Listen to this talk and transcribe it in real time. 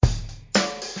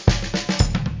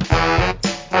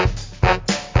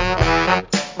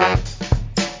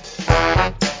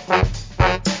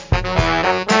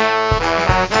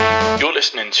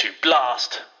to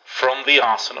Blast from the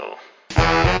Arsenal.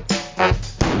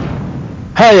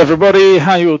 Hey everybody,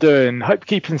 how you all doing? Hope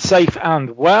you're keeping safe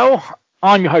and well.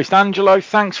 I'm your host Angelo.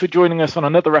 Thanks for joining us on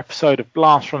another episode of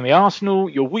Blast from the Arsenal,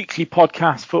 your weekly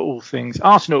podcast for all things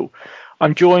Arsenal.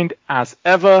 I'm joined as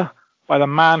ever by the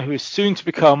man who is soon to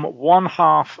become one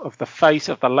half of the face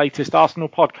of the latest Arsenal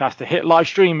podcast to hit live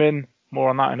streaming. More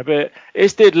on that in a bit.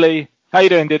 It's Diddley. How you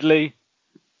doing, Diddley?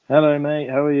 Hello, mate.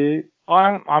 How are you?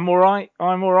 I'm all right.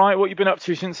 What you been up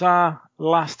to since our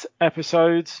last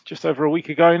episode, just over a week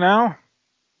ago now?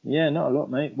 Yeah, not a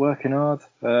lot, mate. Working hard.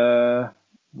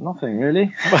 Nothing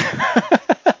really.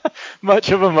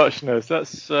 Much of a muchness.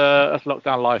 That's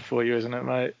lockdown life for you, isn't it,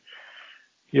 mate?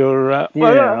 You're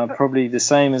I'm probably the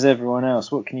same as everyone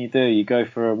else. What can you do? You go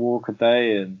for a walk a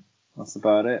day, and that's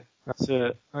about it. That's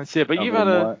it. But you've had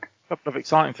a couple of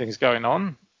exciting things going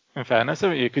on, in fairness,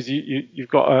 haven't you? Because you've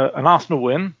got an Arsenal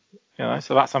win,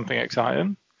 so that's something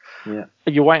exciting. Yeah.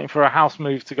 You're waiting for a house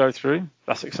move to go through.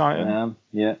 That's exciting.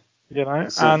 Yeah.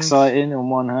 It's exciting on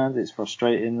one hand, it's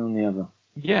frustrating on the other.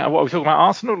 Yeah, what are we talking about,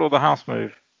 Arsenal or the house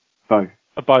move? Both.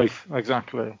 Both,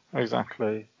 exactly.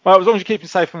 Well, as long as you keep it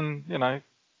safe and, out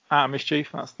of mischief,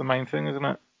 that's the main thing, isn't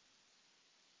it?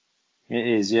 It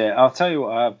is, yeah. I'll tell you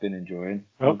what I've been enjoying.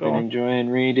 I've been enjoying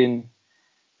reading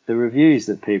the reviews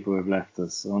that people have left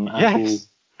us on Apple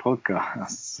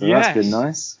Podcasts. So that's been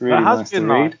nice. Really nice to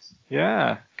read.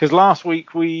 Yeah, because last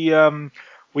week we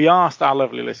asked our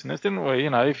lovely listeners, didn't we?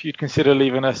 If you'd consider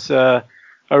leaving us a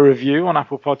review on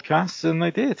Apple Podcasts, and they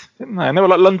did, didn't they? And they were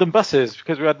like London buses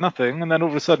because we had nothing, and then all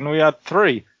of a sudden we had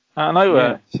 3 out of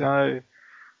nowhere. Yeah. So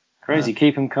crazy.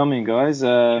 Keep them coming, guys.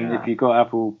 If you've got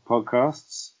Apple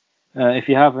Podcasts, if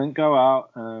you haven't, go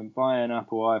out and buy an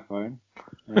Apple iPhone,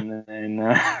 and then.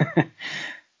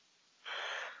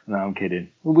 No, I'm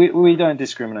kidding. We don't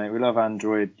discriminate. We love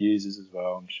Android users as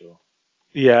well, I'm sure.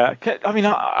 Yeah, I mean,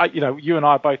 you and I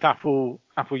are both Apple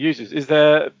users. Is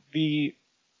there the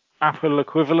Apple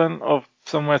equivalent of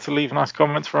somewhere to leave nice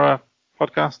comments for a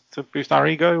podcast to boost our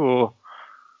ego, or?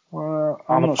 Well,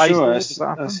 I'm not sure. I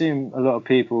assume a lot of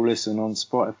people listen on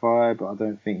Spotify, but I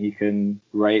don't think you can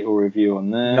rate or review on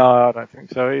there. No, I don't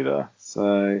think so either.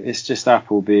 So it's just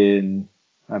Apple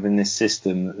having this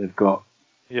system that they've got.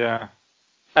 Yeah.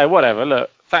 Hey, whatever. Look,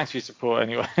 thanks for your support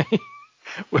anyway.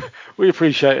 We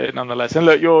appreciate it nonetheless. And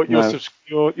look, your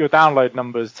download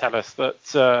numbers tell us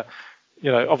that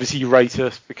obviously you rate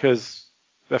us because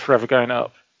they're forever going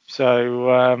up.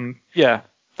 So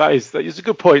that is a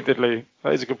good point, Diddley.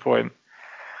 That is a good point.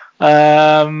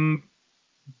 That's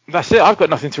it. I've got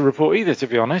nothing to report either, to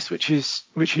be honest, which is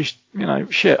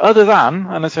shit. Other than,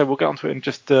 and as I said, we'll get onto it in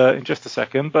just a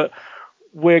second, but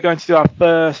we're going to do our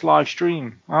first live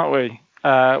stream, aren't we?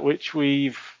 Which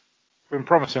we've been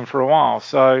promising for a while.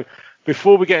 So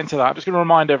before we get into that, I'm just going to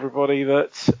remind everybody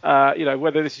that,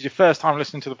 whether this is your first time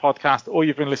listening to the podcast or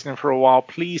you've been listening for a while,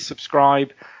 please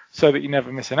subscribe so that you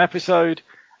never miss an episode.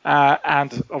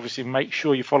 And obviously make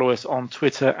sure you follow us on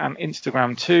Twitter and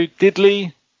Instagram too.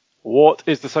 Diddley, what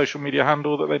is the social media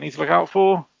handle that they need to look out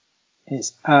for?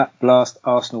 It's at Blast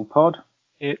Arsenal Pod.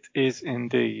 It is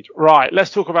indeed. Right,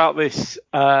 let's talk about this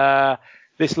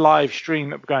live stream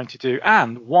that we're going to do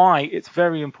and why it's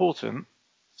very important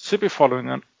to be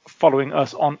following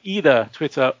us on either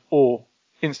Twitter or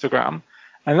Instagram.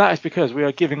 And that is because we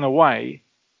are giving away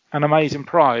an amazing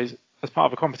prize as part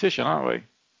of a competition, aren't we?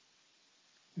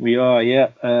 We are, yeah.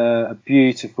 A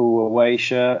beautiful away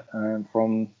shirt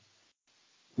from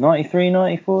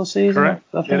 93-94 season. Correct.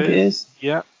 I think it is.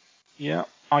 Yeah.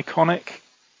 Iconic.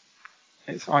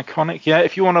 It's iconic, yeah.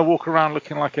 If you want to walk around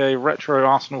looking like a retro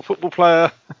Arsenal football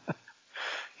player,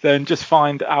 then just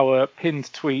find our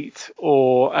pinned tweet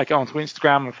or go onto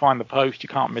Instagram and find the post. You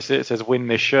can't miss it. It says win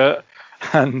this shirt.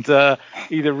 And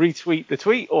either retweet the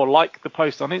tweet or like the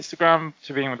post on Instagram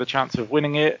to be in with a chance of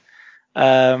winning it.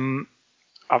 I'd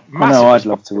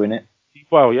love to win it.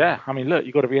 Well, yeah. I mean, look,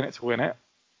 you've got to be in it to win it.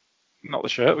 Not the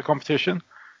shirt, the competition.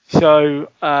 So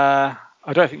I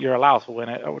don't think you're allowed to win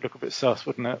it. That would look a bit sus,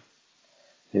 wouldn't it?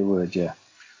 It would, yeah.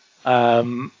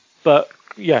 But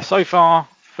yeah, so far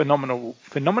phenomenal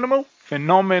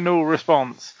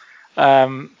response.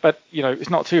 But it's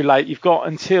not too late. You've got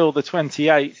until the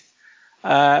 28th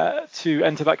to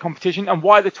enter that competition. And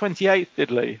why the 28th,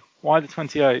 Diddley? Why the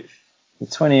 28th? The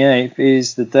 28th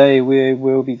is the day we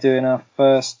will be doing our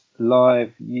first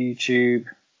live YouTube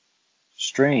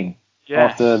stream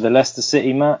after the Leicester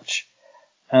City match,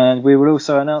 and we will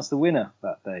also announce the winner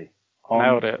that day.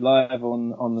 Nailed it. Live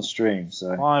on the stream.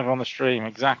 So live on the stream,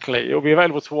 exactly. It'll be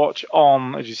available to watch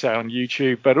on, as you say, on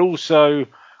YouTube, but also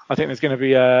I think there's going to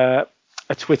be a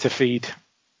Twitter feed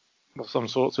of some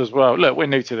sorts as well. Look, we're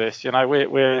new to this,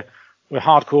 we're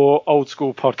hardcore old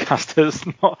school podcasters.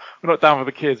 We're not down with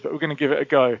the kids, but we're going to give it a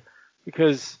go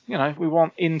because we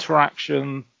want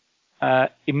interaction,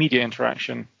 immediate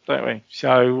interaction, don't we?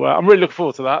 So I'm really looking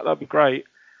forward to that. That'd be great.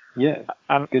 Yeah,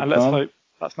 and let's hope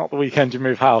that's not the weekend you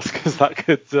move house, because that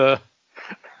could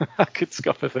that could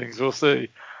scupper things. We'll see.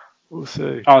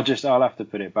 I'll have to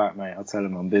put it back, mate. I'll tell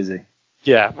them I'm busy.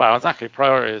 Yeah, well, exactly.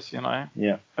 Priorities,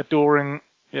 Yeah. Adoring,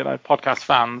 podcast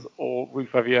fans or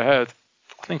roof over your head.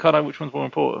 I think I know which one's more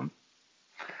important.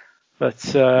 But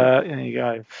there you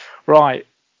go. Right.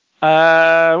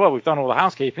 Well, we've done all the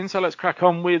housekeeping, so let's crack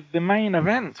on with the main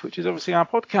event, which is obviously our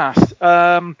podcast.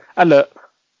 And look,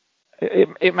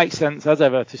 it makes sense as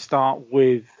ever to start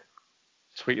with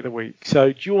Tweet of the Week.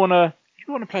 So do you want to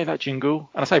play that jingle?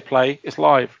 And I say play, it's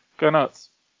live. Go nuts.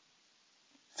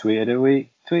 Tweet of the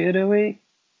Week. Tweet of the Week.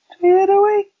 Tweet of the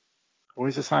Week.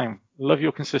 Always the same. Love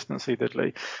your consistency,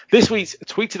 Diddley. This week's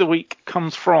Tweet of the Week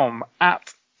comes from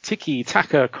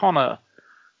 @TikiTakaConnor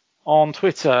on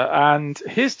Twitter, and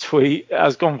his tweet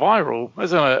has gone viral,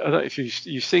 hasn't it? I don't know if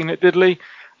you've seen it, Diddley.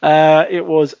 It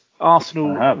was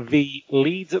Arsenal v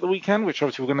Leeds at the weekend, which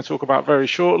obviously we're going to talk about very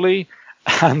shortly.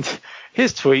 And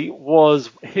his tweet was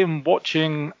him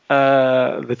watching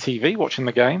the TV, watching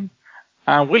the game.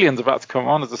 And Willian's about to come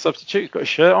on as a substitute. He's got his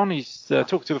shirt on. He's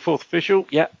talking to the fourth official.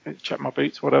 Yeah, check my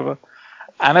boots, whatever.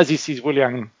 And as he sees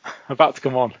Willian about to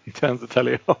come on, he turns the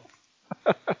telly off.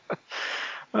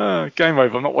 Game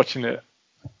over. I'm not watching it.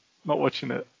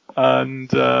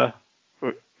 And it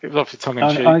was obviously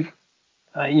tongue-in-cheek.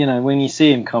 When you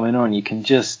see him coming on, you can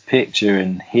just picture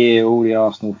and hear all the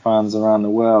Arsenal fans around the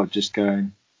world just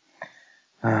going...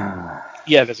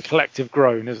 Yeah, there's a collective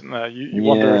groan, isn't there? You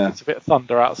wonder if it's a bit of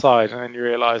thunder outside, and then you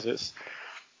realise it's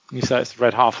the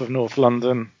red half of North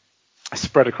London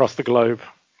spread across the globe.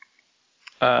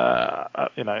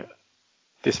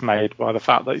 Dismayed by the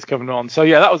fact that he's coming on. So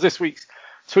yeah, that was this week's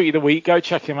Tweet of the Week. Go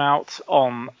check him out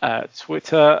on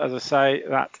Twitter. As I say,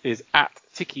 that is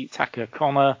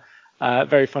 @TikiTakaConnor.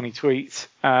 Very funny tweet,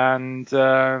 and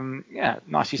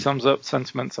nicely sums up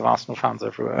sentiments of Arsenal fans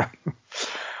everywhere.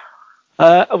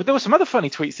 There were some other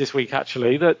funny tweets this week,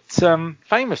 actually, that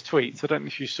famous tweets. I don't know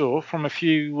if you saw from a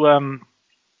few. Well,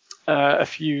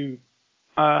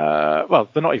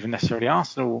 they're not even necessarily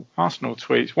Arsenal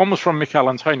tweets. One was from Mikel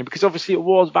Antonio, because obviously it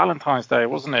was Valentine's Day,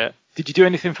 wasn't it? Did you do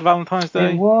anything for Valentine's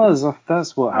Day? It was.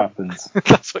 That's what happened.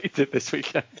 That's what you did this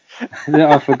weekend.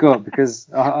 I forgot, because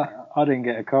I didn't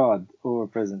get a card or a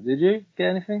present. Did you get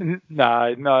anything?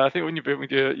 No. I think when you've been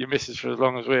with your missus for as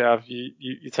long as we have,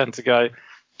 you tend to go,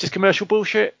 just commercial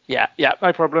bullshit? Yeah,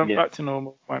 no problem. Yeah. Back to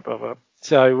normal. Won't bother.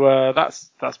 So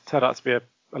that's turned out to be a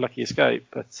lucky escape.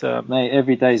 But mate,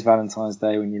 every day's Valentine's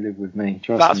Day when you live with me.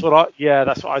 Trust me. That's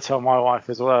what I tell my wife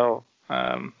as well.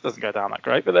 Doesn't go down that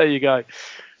great, but there you go.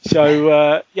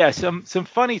 So some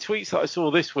funny tweets that I saw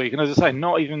this week, and as I say,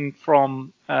 not even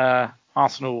from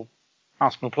Arsenal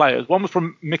players. One was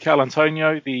from Mikel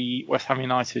Antonio, the West Ham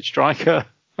United striker.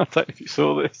 I don't know if you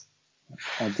saw this.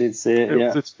 I did see it. It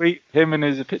was a tweet,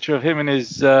 a picture of him and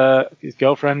his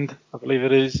girlfriend, I believe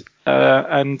it is,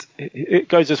 and it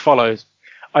goes as follows: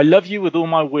 "I love you with all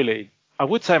my willy. I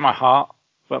would say my heart,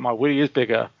 but my willy is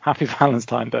bigger. Happy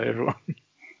Valentine's Day, everyone."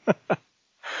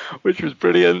 Which was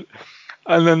brilliant.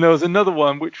 And then there was another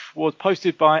one which was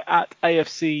posted by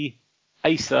 @AFC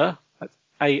Acer. That's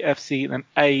AFC and then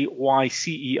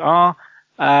AYCER.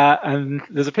 And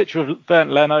there's a picture of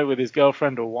Bernd Leno with his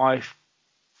girlfriend or wife.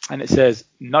 And it says,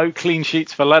 "No clean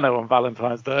sheets for Leno on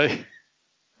Valentine's Day."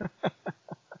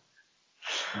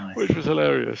 Nice. Which was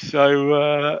hilarious.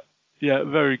 So,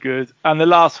 very good. And the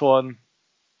last one,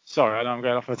 sorry, I know I'm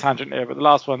going off on a tangent here, but the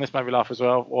last one, this made me laugh as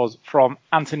well, was from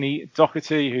Anthony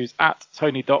Doherty, who's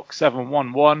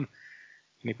 @TonyDoc711. And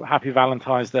he put Happy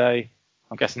Valentine's Day.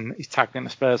 I'm guessing he's tagged in a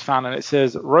Spurs fan. And it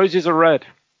says, "Roses are red,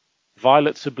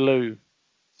 violets are blue.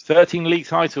 13 league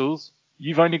titles,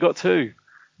 you've only got 2.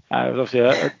 It was obviously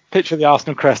a picture of the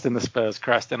Arsenal crest and the Spurs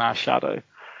crest in our shadow,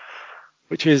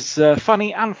 which is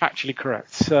funny and factually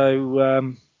correct.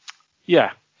 So,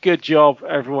 good job,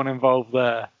 everyone involved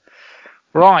there.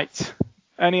 Right.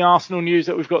 Any Arsenal news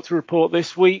that we've got to report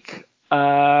this week?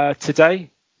 Today,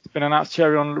 it's been announced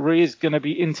Thierry Henry is going to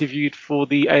be interviewed for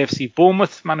the AFC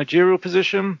Bournemouth managerial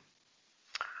position.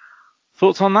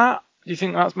 Thoughts on that? Do you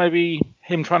think that's maybe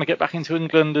him trying to get back into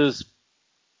England as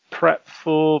prep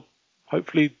for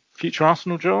hopefully future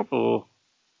Arsenal job, or?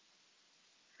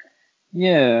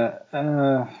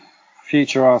 Yeah,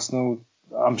 future Arsenal,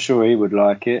 I'm sure he would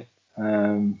like it.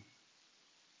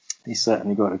 He's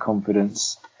certainly got the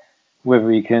confidence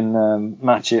whether he can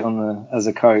match it as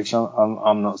a coach,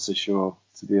 I'm not so sure,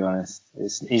 to be honest.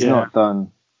 He's not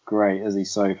done great, has he,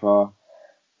 so far?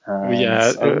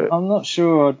 I'm not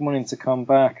sure I'd want him to come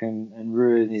back and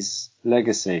ruin his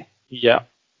legacy. Yeah,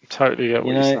 totally get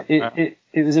what you're saying.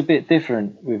 It was a bit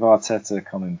different with Arteta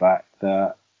coming back.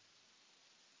 That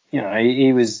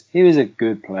he was a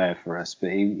good player for us,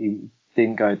 but he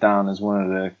didn't go down as one of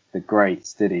the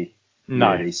greats, did he?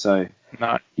 No. Really? So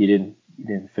no, you didn't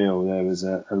feel there was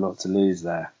a lot to lose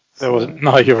there. There wasn't.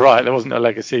 No, you're right. There wasn't a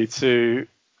legacy to.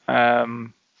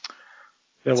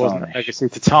 There wasn't a legacy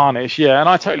to tarnish. Yeah, and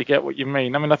I totally get what you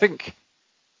mean. I mean, I think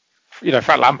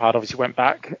Frank Lampard obviously went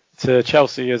back to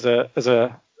Chelsea as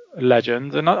a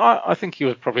legend, and I think he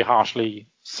was probably harshly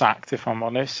sacked, if I'm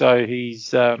honest. So he's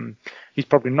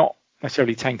probably not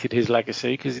necessarily tainted his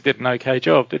legacy because he did an okay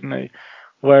job, didn't he?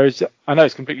 Whereas I know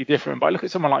it's completely different, but I look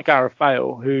at someone like Gareth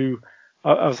Bale, who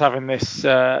I was having this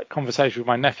conversation with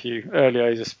my nephew earlier.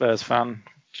 He's a Spurs fan.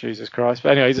 Jesus Christ.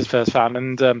 But anyway, he's a Spurs fan,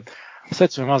 and I said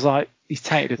to him, I was like, he's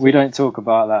tainted. We don't talk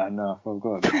about that enough. I've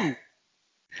got to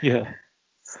yeah.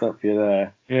 Stop you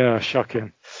there. Yeah,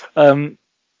 shocking. I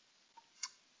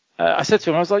said to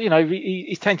him, I was like,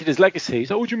 he's tainted his legacy. He's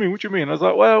like, what do you mean? What do you mean? I was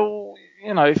like, well,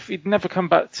 if he'd never come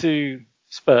back to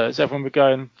Spurs, everyone would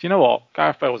go, do you know what?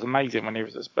 Gareth Bale was amazing when he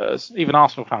was at Spurs. Even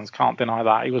Arsenal fans can't deny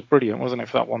that. He was brilliant, wasn't he,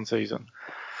 for that one season?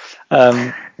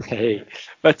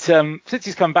 But since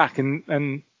he's come back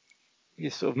and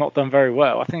he's sort of not done very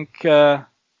well, I think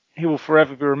he will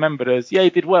forever be remembered as, he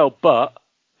did well, but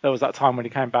there was that time when he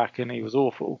came back and he was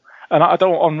awful. And I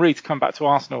don't want Henry to come back to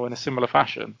Arsenal in a similar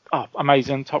fashion. Oh,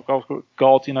 amazing, top goal scorer,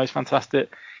 God, he's fantastic.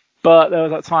 But there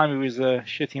was that time he was a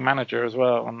shitty manager as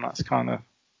well, and that's kind of, do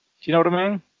you know what I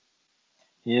mean?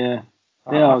 Yeah.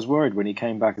 Yeah, I was worried when he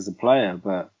came back as a player,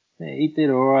 but he did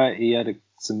all right. He had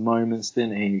some moments,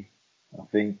 didn't he? I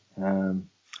think. Well,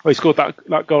 he scored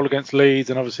that goal against Leeds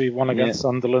and obviously one against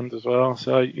Sunderland as well.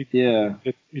 So he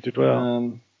did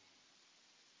well.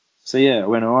 So yeah, it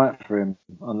went all right for him,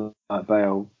 unlike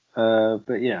Bale.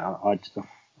 But yeah, I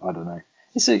don't know.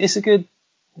 It's a good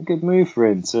move for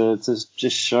him to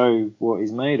just show what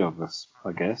he's made of us,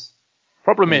 I guess.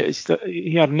 Problem is that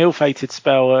he had an ill-fated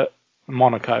spell at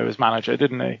Monaco as manager,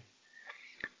 didn't he?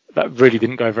 That really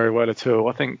didn't go very well at all.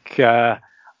 I think I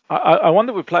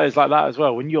wonder with players like that as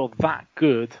well, when you're that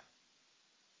good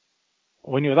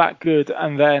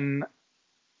and then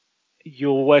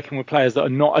you're working with players that are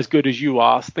not as good as you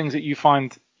are, things that you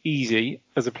find easy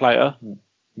as a player,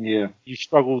 you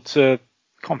struggle to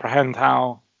comprehend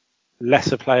how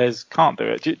lesser players can't do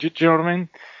it. Do you know what I mean?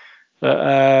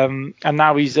 And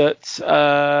now he's at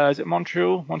is it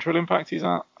Montreal Impact he's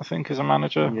at, I think, as a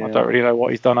manager. I don't really know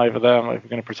what he's done over there. I'm not even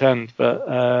going to pretend, but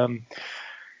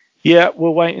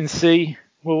we'll wait and see.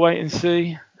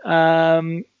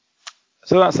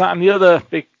 So that's that. And the other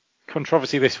big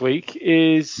controversy this week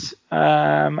is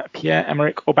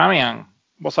Pierre-Emerick Aubameyang.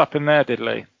 What's happened there,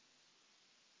 Diddley?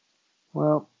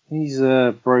 Well, he's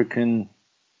potentially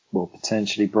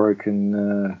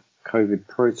broken COVID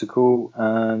protocol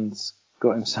and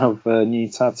got himself a new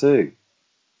tattoo.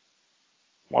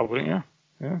 Why wouldn't you?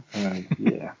 Yeah.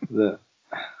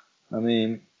 I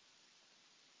mean,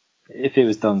 if it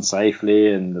was done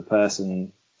safely and the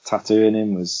person tattooing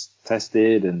him was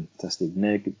tested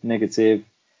negative,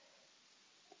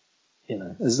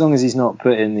 as long as he's not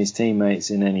putting his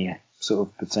teammates in any sort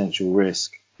of potential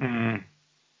risk, I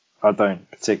don't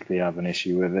particularly have an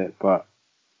issue with it. But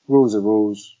rules are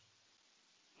rules.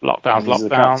 Lockdown's lockdown. He's the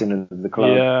captain of the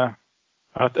club. Yeah,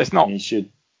 it's not. He should.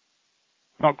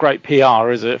 Not great PR,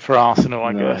 is it, for Arsenal?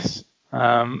 I guess.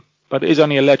 But it is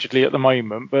only allegedly at the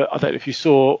moment. But I don't know if you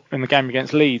saw in the game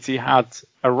against Leeds, he had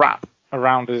a wrap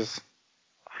around his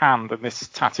hand, and this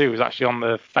tattoo was actually on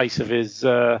the face of his,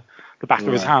 the back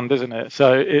of his hand, isn't it?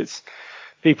 So it's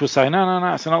people saying,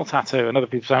 no, it's an old tattoo, and other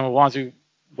people saying, well, why is he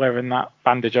wearing that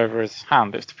bandage over his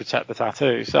hand? It's to protect the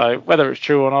tattoo. So whether it's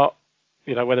true or not,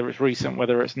 whether it's recent,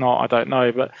 whether it's not, I don't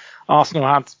know. But Arsenal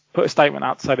had put a statement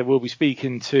out to say they will be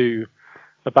speaking to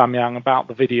Aubameyang about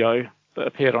the video that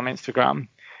appeared on Instagram.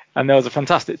 And there was a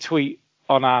fantastic tweet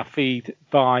on our feed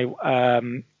by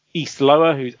East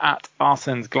Lower, who's at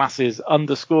Arsene'sGlasses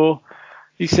 _.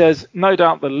 He says, no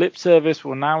doubt the lip service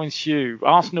will now ensue.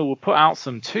 Arsenal will put out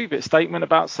some 2-bit statement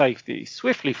about safety,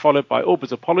 swiftly followed by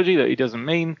Auba's apology that he doesn't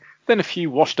mean. Then a few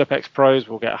washed-up ex-pros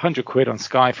will get £100 on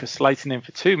Sky for slating him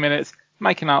for 2 minutes,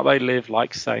 making out they live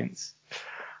like saints.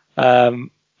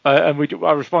 And I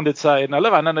responded saying, I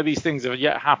love how none of these things have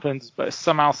yet happened, but it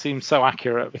somehow seems so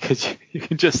accurate because you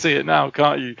can just see it now,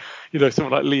 can't you?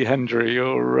 Someone like Lee Hendry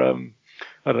or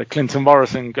I don't know, Clinton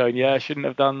Morrison going, yeah, I shouldn't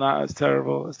have done that. That's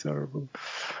terrible. That's terrible.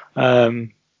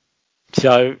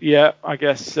 So yeah, I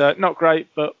guess not great,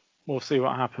 but we'll see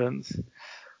what happens.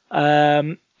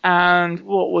 And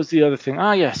what was the other thing?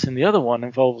 Ah, yes, and the other one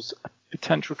involves a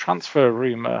potential transfer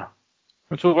rumour.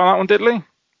 Want to talk about that one, Diddley?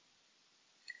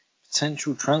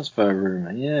 Potential transfer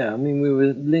rumour, yeah. I mean, we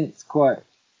were linked quite.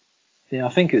 Yeah, I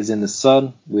think it was in the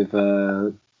Sun with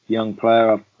a young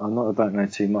player I don't know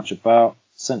too much about.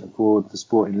 Centre forward for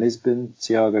Sporting Lisbon,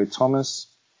 Tiago Thomas.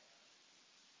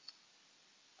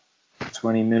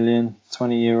 20 million,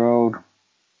 20-year-old.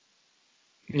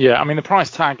 Yeah, I mean, the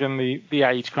price tag and the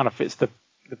age kind of fits the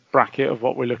bracket of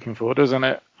what we're looking for, doesn't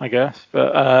it? I guess.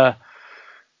 But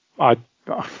I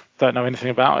don't know anything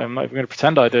about him. I'm not even going to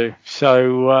pretend I do.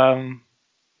 So,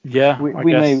 yeah, we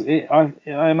may.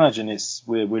 I imagine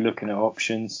we're looking at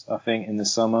options. I think in the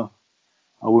summer,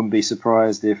 I wouldn't be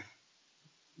surprised if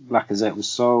Lacazette was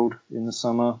sold in the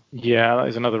summer. Yeah, that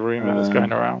is another rumour that's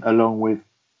going around. Along with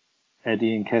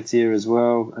Eddie Nketiah as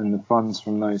well, and the funds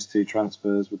from those two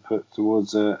transfers were put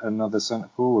towards another centre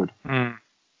forward.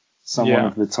 Someone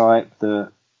of the type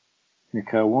that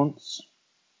Mikel wants,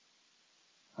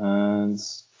 and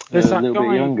a little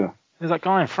bit younger. There's that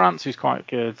guy in France who's quite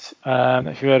good.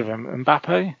 If you've heard of him,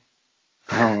 Mbappe.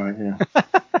 Oh, right, yeah.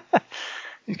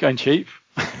 He's going cheap.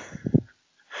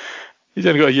 He's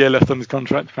only got a year left on his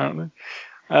contract, apparently.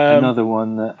 Another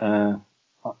one that,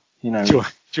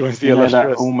 joins the illustrious.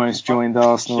 That almost joined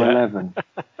Arsenal 11.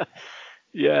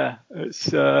 Yeah, it's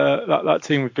that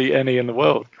team would beat any in the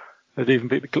world. They'd even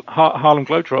beat the Harlem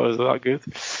Globetrotters. They're that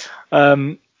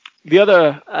good. The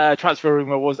other transfer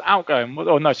rumour was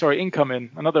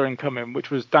incoming. Another incoming,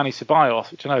 which was Dani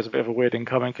Ceballos, which I know is a bit of a weird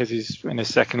incoming because he's in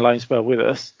his second loan spell with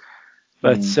us.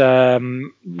 But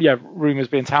rumours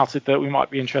being touted that we might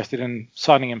be interested in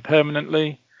signing him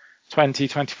permanently, 20,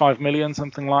 25 million,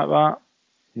 something like that.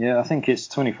 Yeah, I think it's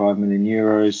 25 million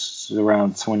euros,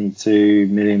 around 22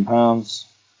 million pounds.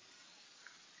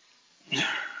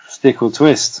 Stick or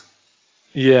twist.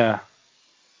 Yeah.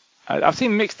 I've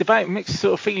seen mixed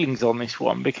sort of feelings on this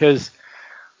one because,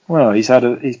 well, he's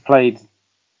played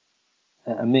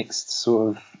at a mixed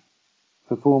sort of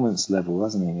performance level,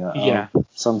 hasn't he? Yeah.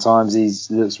 Sometimes he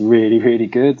looks really, really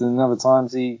good, and other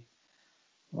times I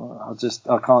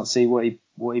can't see what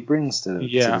he brings to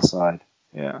the side.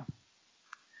 Yeah.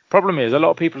 Problem is, a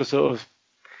lot of people are sort of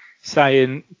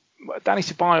saying, Dani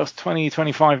Ceballos, 20,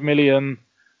 25 million,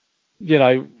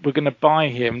 we're going to buy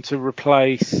him to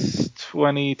replace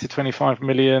 20 to 25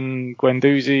 million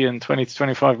Guendouzi and 20 to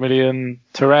 25 million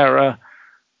Torreira.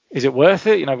 Is it worth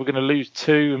it? We're going to lose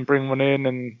two and bring one in,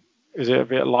 and is it a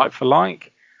bit like for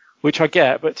like? Which I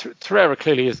get, but Torreira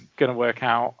clearly isn't going to work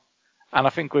out. And I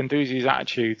think Guendouzi's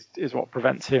attitude is what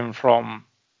prevents him from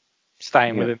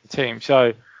staying within the team.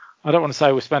 So I don't want to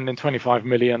say we're spending 25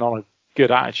 million on a good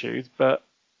attitude, but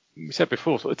we said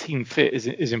before, sort of team fit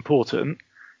is important.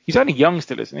 He's only young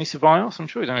still, isn't he, Ceballos? I'm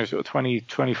sure he's only sort of 20,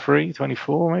 23,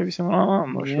 24, maybe something like that.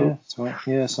 I'm not sure.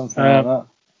 Yeah, something like that.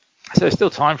 So there's still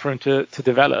time for him to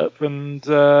develop and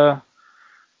I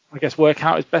guess work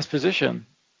out his best position.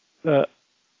 But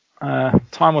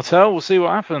time will tell. We'll see what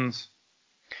happens.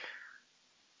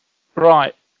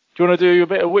 Right. Do you want to do a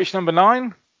bit of Which Number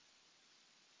 9?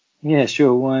 Yeah,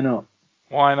 sure. Why not?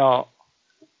 Why not?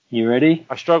 You ready?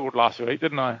 I struggled last week,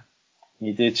 didn't I?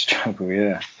 You did struggle,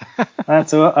 yeah. I had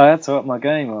to up my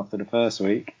game after the first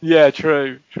week. Yeah,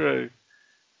 true. Do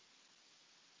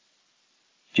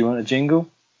you want a jingle?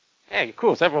 Yeah, of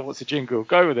course. Everyone wants a jingle.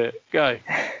 Go with it. Go.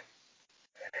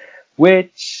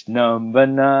 Which number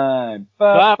 9?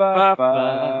 Ba, ba,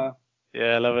 ba.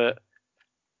 Yeah, I love it.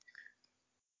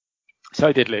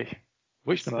 So Diddley.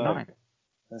 Which number 9?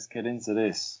 Let's get into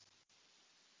this.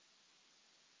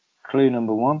 Clue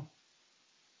number 1.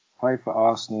 Play for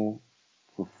Arsenal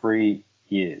for 3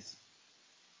 years.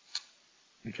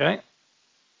 Okay.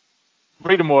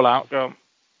 Read them all out. Go on.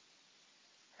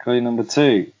 Clue number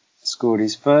 2. Scored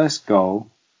his first goal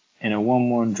in a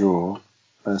 1-1 draw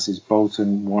versus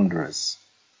Bolton Wanderers.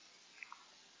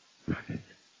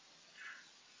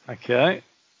 Okay.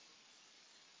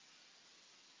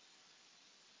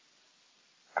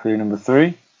 Clue number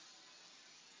 3.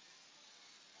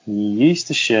 He used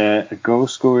to share a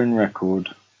goal-scoring record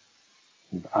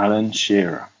with Alan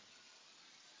Shearer.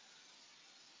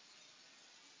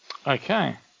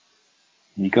 Okay.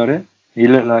 You got it? You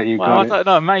look like you got it. I don't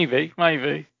know.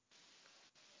 Maybe.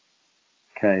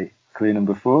 Okay. Clue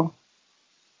number 4.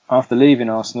 After leaving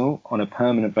Arsenal on a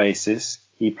permanent basis,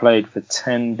 he played for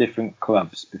 10 different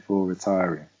clubs before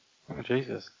retiring. Oh,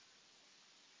 Jesus.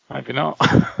 Maybe not.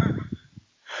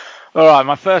 All right.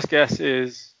 My first guess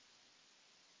is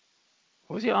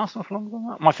Was he at Arsenal for longer than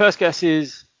that? My first guess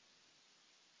is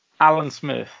Alan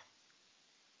Smith.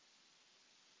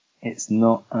 It's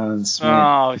not Alan Smith.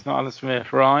 Oh, it's not Alan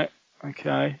Smith, right?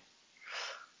 Okay.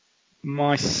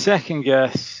 My second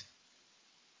guess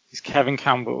is Kevin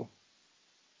Campbell.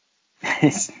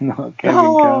 It's not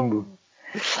Kevin Campbell.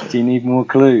 Do you need more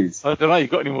clues? I don't know. You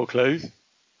got any more clues?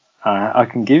 I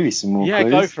can give you some more clues. Yeah,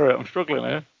 go for it. I'm struggling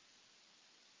here.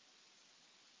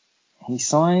 He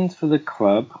signed for the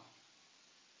club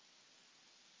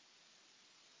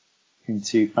in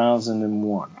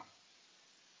 2001.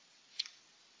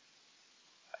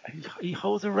 He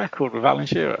holds a record with Alan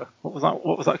Shearer. What was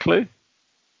that clue?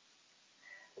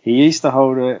 He used to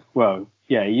hold a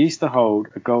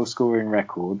goal scoring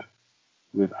record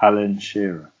with Alan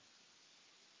Shearer.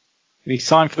 He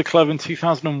signed for the club in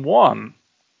 2001.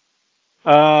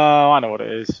 I know what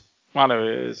it is.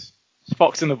 It's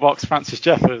Fox in the Box, Francis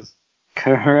Jeffers.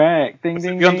 Correct. Ding,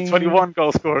 ding, the ding. under 21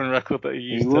 goal scoring record that he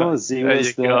used. He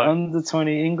was the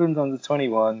England under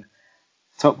 21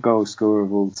 top goal scorer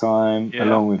of all time,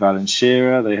 along with Alan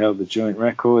Shearer. They held the joint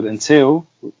record until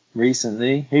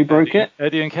recently. Who broke it?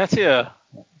 Eddie Nketiah.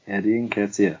 Eddie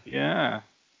Nketiah. Yeah.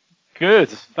 Good.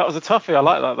 That was a toughie. I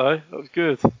like that though. That was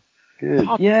good. Good.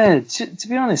 Yeah. To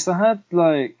be honest, I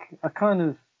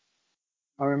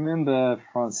remember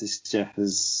Francis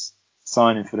Jeffers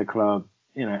signing for the club.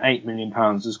 £8 million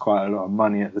was quite a lot of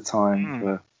money at the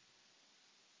time.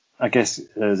 I guess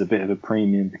there was a bit of a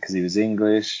premium because he was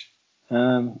English.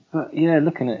 But yeah,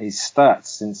 looking at his stats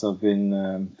since I've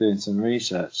been doing some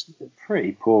research, they're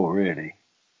pretty poor, really.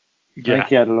 Yeah. I think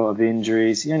he had a lot of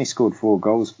injuries. He only scored 4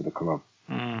 goals for the club.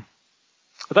 I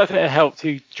don't think it helped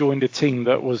he joined a team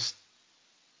that was,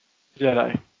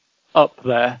 up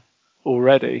there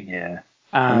already. Yeah.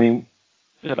 And,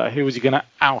 who was he going to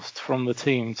oust from the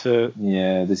team to...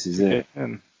 Yeah, this is it.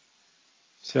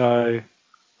 So...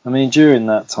 during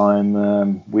that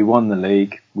time, we won the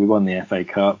league, we won the FA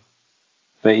Cup,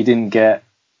 but he didn't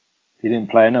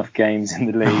play enough games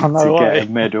in the league to get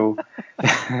a medal,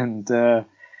 and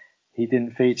he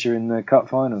didn't feature in the cup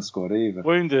final squad either.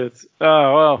 Wounded.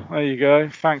 Oh, well, there you go.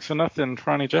 Thanks for nothing,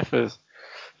 Franny Jeffers.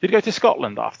 Did he go to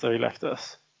Scotland after he left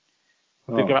us?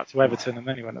 He did go back to Everton and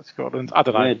then he went to Scotland. I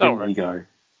don't know. Where didn't he go?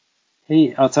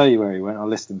 I'll tell you where he went. I'll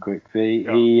list them quickly.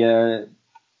 He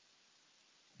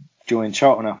joined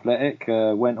Charlton Athletic,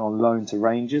 went on loan to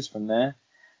Rangers from there.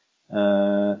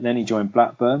 Then he joined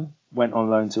Blackburn, went on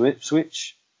loan to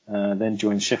Ipswich, then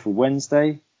joined Sheffield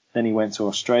Wednesday. Then he went to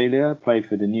Australia, played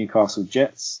for the Newcastle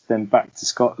Jets, then back to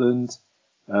Scotland,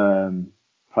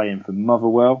 playing for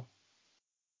Motherwell,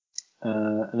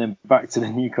 and then back to the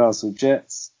Newcastle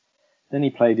Jets. Then he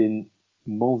played in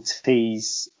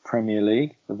Maltese Premier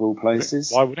League, of all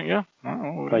places. Why wouldn't you?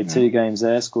 Played 2 games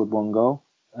there, scored 1 goal,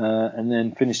 and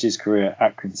then finished his career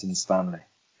at Accrington Stanley.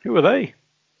 Who were they?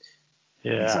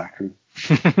 Yeah. Exactly.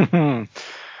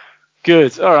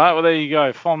 Good. All right. Well, there you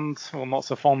go. Not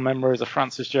so fond memories of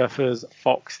Francis Jeffers,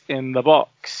 Fox in the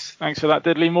Box. Thanks for that,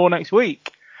 Diddley. More next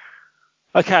week.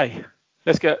 Okay.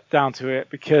 Let's get down to it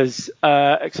because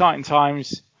exciting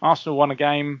times. Arsenal won a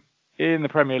game in the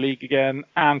Premier League again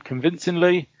and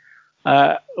convincingly,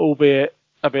 albeit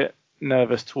a bit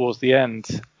nervous towards the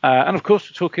end. And of course,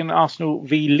 we're talking Arsenal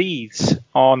v Leeds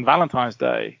on Valentine's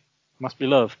Day. Must be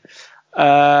love.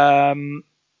 I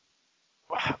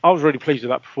was really pleased with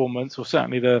that performance, or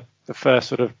certainly the first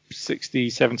sort of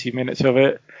 60, 70 minutes of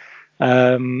it.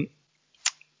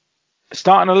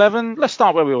 Starting 11, let's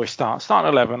start where we always start.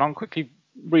 Starting 11, I'll quickly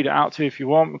read it out to you if you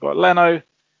want. We've got Leno,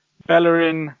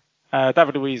 Bellerin,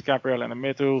 David Luiz, Gabriel in the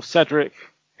middle, Cedric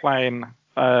playing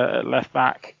left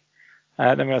back.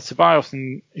 Then we have Ceballos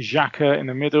and Xhaka in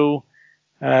the middle,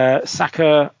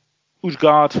 Saka,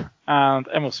 Odegaard, and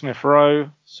Emil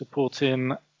Smith-Rowe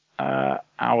supporting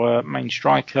our main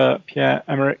striker,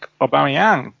 Pierre-Emerick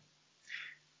Aubameyang.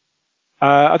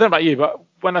 I don't know about you, but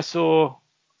when I saw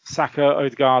Saka,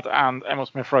 Odegaard, and Emil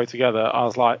Smith-Rowe together, I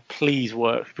was like, please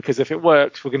work, because if it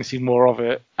works, we're going to see more of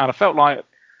it. And I felt like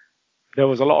there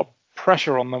was a lot of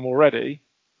pressure on them already,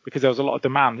 because there was a lot of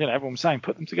demand. Everyone was saying,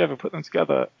 put them together.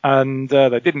 And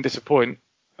they didn't disappoint.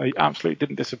 They absolutely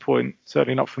didn't disappoint,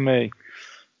 certainly not for me.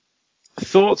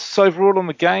 Thoughts overall on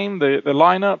the game, the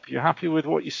lineup? You happy with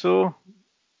what you saw?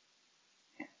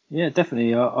 Yeah,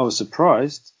 definitely. I was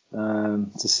surprised to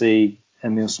see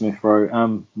Emil Smith-Rowe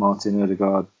and Martin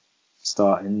Odegaard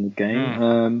starting the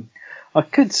game. I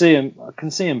can see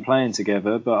him playing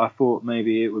together, but I thought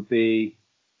maybe it would be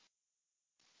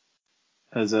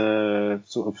as a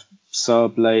sort of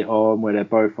sub late on where they're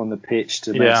both on the pitch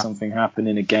to make something happen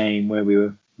in a game where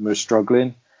we were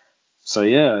struggling. So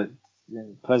yeah,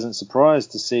 pleasant surprise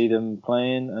to see them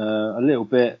playing. A little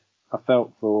bit I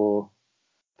felt for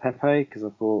Pepe because I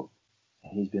thought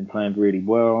he's been playing really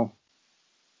well,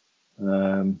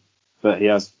 but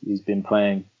he's been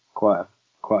playing quite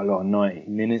a lot of 90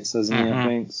 minutes, hasn't he? I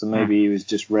think so. Maybe he was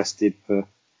just rested for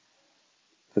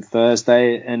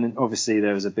Thursday, and obviously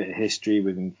there was a bit of history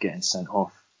with him getting sent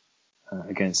off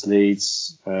against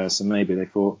Leeds, so maybe they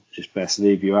thought just best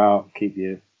leave you out, keep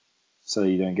you so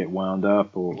you don't get wound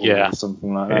up or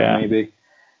something like that, maybe.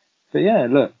 But yeah,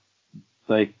 look,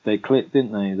 they clicked,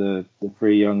 didn't they? The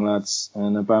three young lads,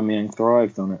 and Aubameyang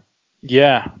thrived on it.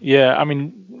 Yeah. I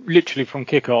mean, literally from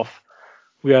kickoff,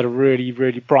 we had a really,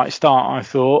 really bright start, I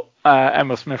thought.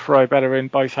 Emile Smith-Rowe, Bellerin,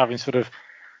 both having sort of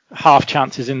half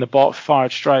chances in the box,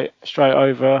 fired straight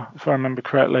over, if I remember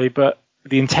correctly. But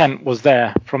the intent was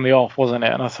there from the off, wasn't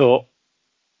it? And I thought,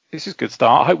 this is a good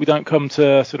start. I hope we don't come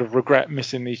to sort of regret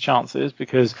missing these chances,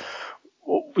 because,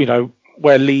 you know,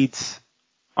 where Leeds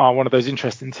are one of those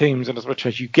interesting teams, and as much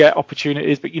as you get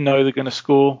opportunities, but you know they're going to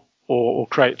score or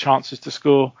create chances to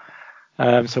score.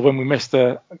 So when we missed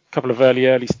a couple of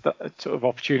early sort of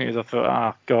opportunities, I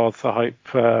thought, God, I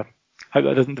hope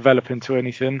that doesn't develop into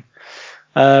anything.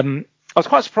 I was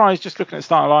quite surprised, just looking at the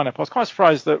starting lineup, I was quite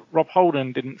surprised that Rob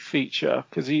Holding didn't feature,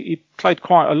 because he played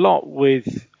quite a lot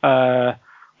with a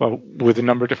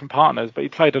number of different partners, but he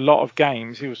played a lot of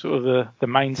games. He was sort of the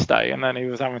mainstay, and then he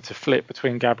was having to flip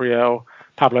between Gabriel,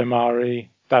 Pablo Mari,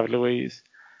 David Luiz.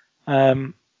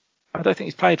 I don't think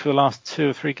he's played for the last 2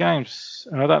 or 3 games,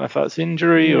 and I don't know if that's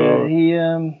injury or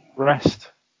rest.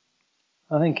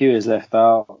 I think he was left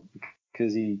out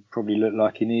because he probably looked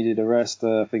like he needed a rest.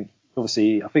 I think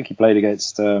he played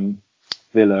against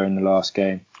Villa in the last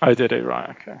game. Oh, did he?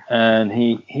 Right, okay. And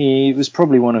he was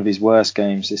probably one of his worst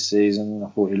games this season. I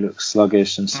thought he looked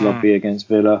sluggish and sloppy against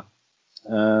Villa.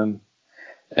 And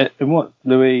what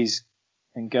Luiz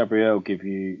and Gabriel give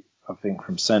you, I think,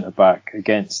 from centre back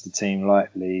against a team like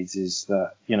Leeds is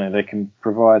that, you know, they can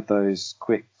provide those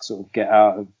quick sort of get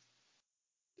out of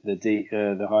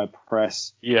the high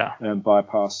press, and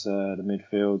bypass the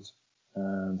midfield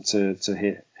to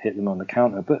hit them on the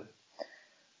counter. But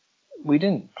we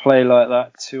didn't play like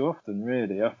that too often,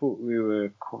 really. I thought we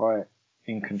were quite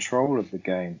in control of the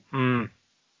game.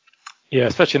 Yeah,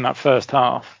 especially in that first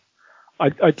half.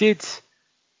 I did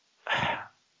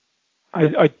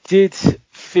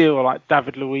feel like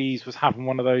David Luiz was having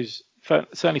one of those,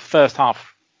 certainly first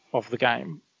half of the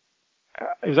game,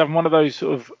 he was having one of those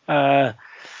sort of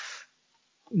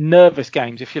nervous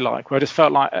games, if you like, where I just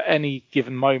felt like at any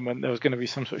given moment there was going to be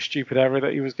some sort of stupid error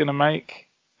that he was going to make.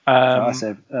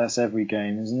 That's every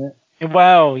game, isn't it?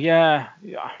 Well, yeah.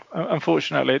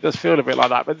 Unfortunately, it does feel a bit like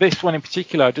that. But this one in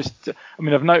particular, I've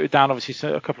noted down obviously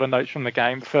a couple of notes from the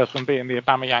game. The first one being the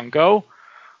Aubameyang goal,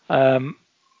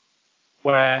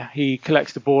 where he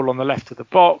collects the ball on the left of the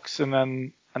box, and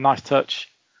then a nice touch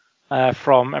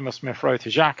from Emile Smith-Rowe to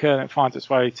Xhaka, and it finds its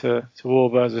way to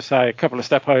Auba. As I say, a couple of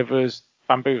step overs,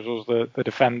 bamboozles the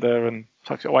defender and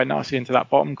tucks it away nicely into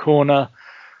that bottom corner.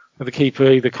 The keeper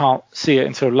either can't see it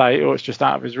until late, or it's just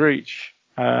out of his reach.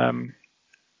 He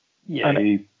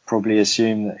probably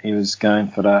assumed that he was going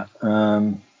for that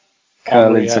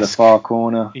curl into the far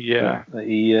corner. Yeah, that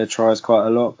he tries quite a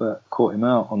lot, but caught him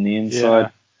out on the inside. Yeah.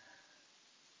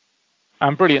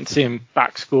 And brilliant to see him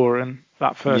back scoring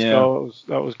that first goal.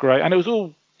 That was great, and it was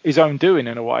all his own doing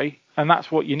in a way. And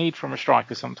that's what you need from a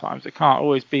striker sometimes. It can't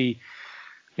always be,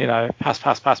 you know, pass.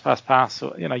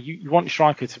 Or, you know, you want your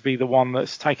striker to be the one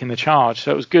that's taking the charge.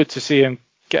 So it was good to see him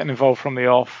getting involved from the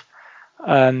off.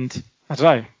 And I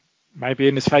don't know, maybe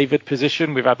in his favoured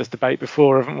position. We've had this debate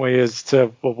before, haven't we, as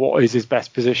to what is his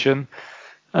best position.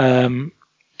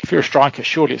 If you're a striker,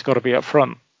 surely it's got to be up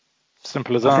front.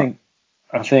 Simple as that.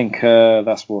 I think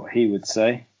that's what he would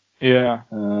say. Yeah.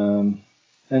 And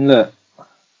look,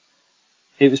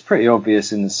 it was pretty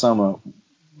obvious in the summer.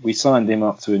 We signed him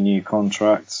up to a new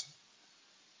contract.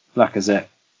 Lacazette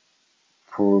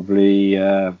probably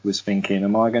was thinking,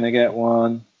 am I going to get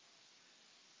one?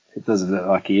 It doesn't look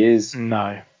like he is.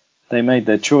 No. They made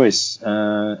their choice.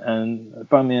 And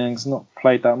Aubameyang's not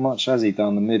played that much, has he,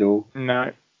 down the middle?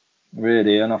 No.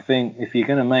 Really. And I think if you're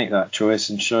going to make that choice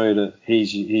and show that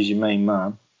he's your main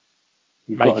man,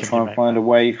 you've got to try and find a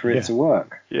way for it to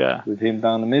work. Yeah. With him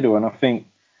down the middle. And I think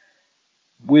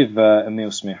with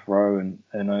Emile Smith-Rowe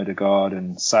and Odegaard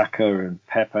and Saka and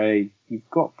Pepe, you've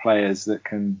got players that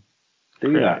can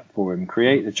do that for him,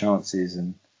 create the chances.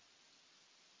 And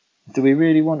do we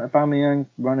really want Aubameyang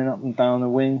running up and down the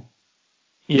wing?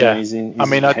 Yeah, he's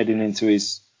heading into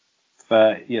his,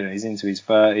 he's into his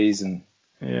 30s, and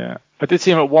I did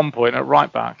see him at one point at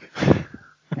right back.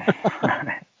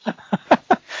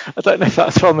 don't know if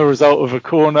that's from the result of a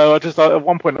corner. I just at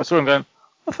one point I saw him going,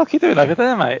 "What the fuck are you doing over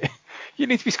there, mate? You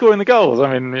need to be scoring the goals."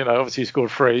 I mean, obviously he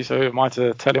scored 3, so who am I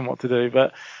to tell him what to do?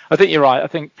 But I think you're right. I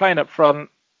think playing up front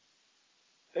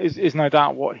is no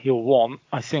doubt what he'll want.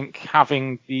 I think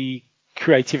having the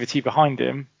creativity behind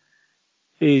him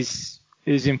is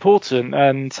important,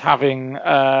 and having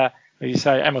as you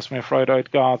say, Emil Smith Rowe,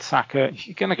 Odegaard, Saka,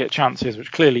 you're going to get chances,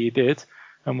 which clearly he did,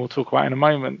 and we'll talk about in a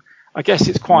moment. I guess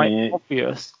it's quite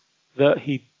obvious that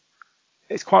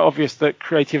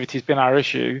creativity has been our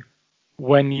issue.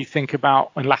 When you think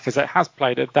about when Lacazette has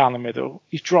played it down the middle,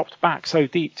 he's dropped back so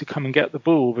deep to come and get the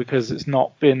ball because it's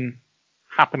not been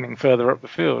happening further up the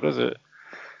field, has it?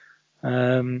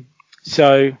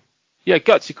 So, yeah,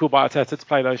 gutsy call by Arteta to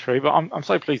play those 3, but I'm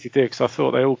so pleased he did because I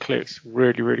thought they all clicked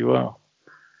really, really well.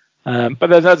 But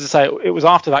then, as I say, it was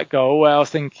after that goal where I was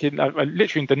thinking,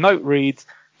 literally the note reads,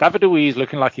 David Luiz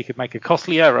looking like he could make a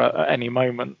costly error at any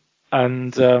moment.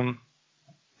 And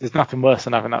there's nothing worse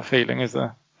than having that feeling, is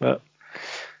there? But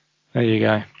there you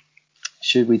go.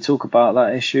 Should we talk about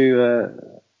that issue?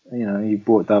 You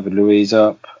brought David Luiz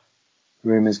up.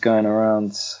 Rumours going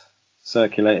around,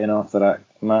 circulating after that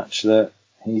match that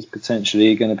he's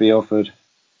potentially going to be offered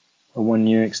a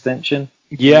 1-year extension.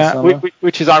 Yeah,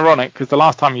 which is ironic because the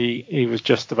last time he was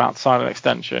just about to sign an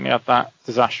extension, he had that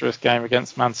disastrous game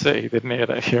against Man City, didn't he?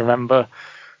 If you remember,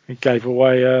 he gave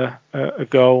away a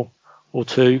goal or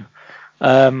 2,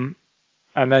 and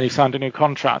then he signed a new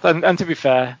contract. And to be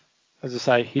fair, as I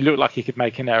say, he looked like he could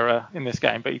make an error in this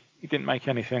game, but he didn't make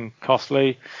anything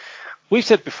costly. We've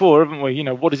said before, haven't we?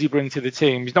 What does he bring to the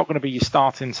team? He's not going to be your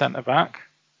starting centre back.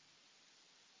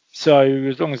 So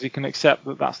as long as he can accept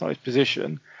that that's not his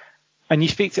position. And you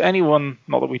speak to anyone,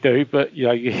 not that we do, but you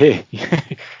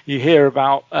hear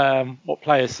about what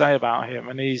players say about him,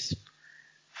 and he's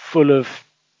full of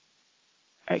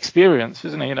experience,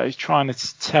 isn't he? He's trying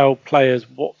to tell players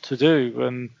what to do,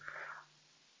 and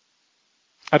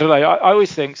I don't know. I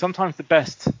always think sometimes the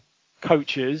best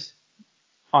coaches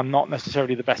are not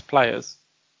necessarily the best players.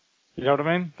 You know what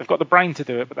I mean? They've got the brain to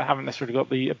do it, but they haven't necessarily got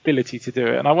the ability to do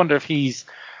it. And I wonder if he's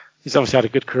obviously had a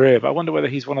good career, but I wonder whether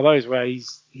he's one of those where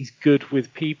he's good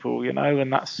with people,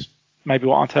 and that's maybe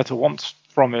what Arteta wants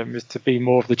from him, is to be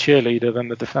more of the cheerleader than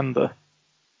the defender.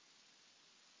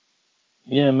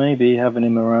 Yeah, maybe having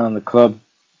him around the club,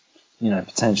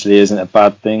 potentially isn't a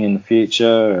bad thing in the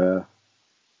future.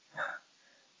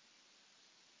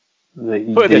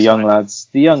 The young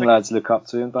lads look up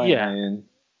to him, don't they? And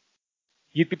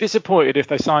you'd be disappointed if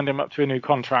they signed him up to a new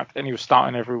contract and he was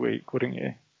starting every week, wouldn't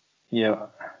you? Yeah.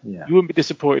 You wouldn't be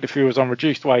disappointed if he was on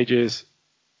reduced wages,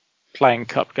 playing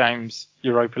cup games,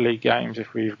 Europa League games,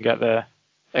 if we even get there,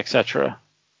 etc.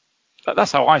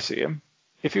 That's how I see him.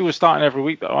 If he was starting every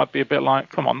week, though, I'd be a bit like,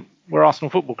 come on, we're Arsenal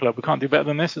Football Club. We can't do better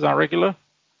than this as our regular.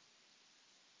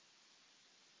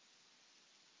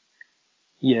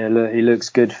 Yeah, look, he looks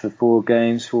good for 4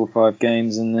 or 5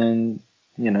 games, and then,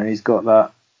 he's got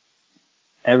that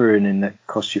error in him that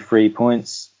costs you 3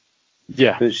 points.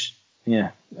 Yeah. Which,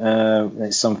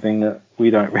 it's something that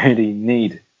we don't really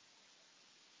need.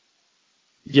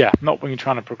 Yeah, not when you're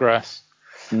trying to progress.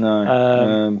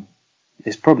 No.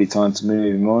 It's probably time to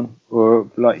move him on, or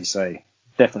like you say,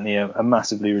 definitely a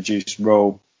massively reduced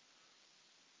role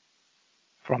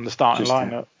from the starting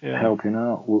lineup, helping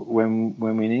out when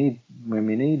we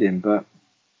need him. But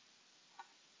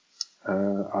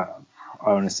I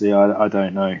honestly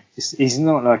don't know. He's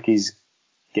not like he's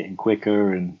getting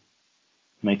quicker and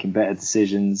making better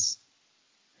decisions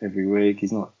every week.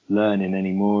 He's not learning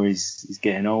anymore. He's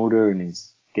getting older and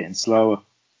he's getting slower.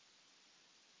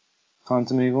 Time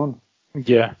to move on.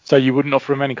 Yeah. So you wouldn't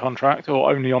offer him any contract,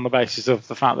 or only on the basis of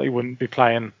the fact that he wouldn't be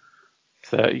playing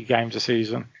 30 games a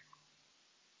season?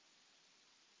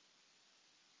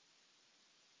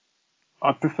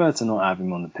 I'd prefer to not have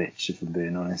him on the pitch, if I'm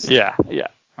being honest. Yeah.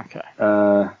 Okay.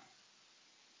 A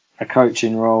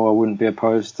coaching role I wouldn't be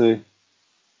opposed to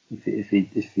if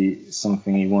he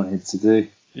something he wanted to do.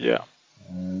 Yeah.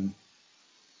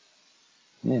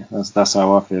 That's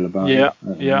how I feel about it.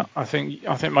 Yeah. I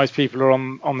think most people are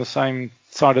on the same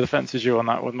side of the fence as you on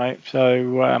that one, mate.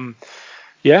 So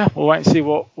we'll wait and see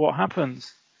what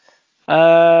happens.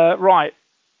 Right,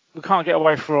 we can't get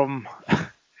away from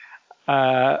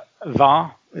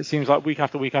VAR. It seems like week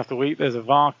after week after week there's a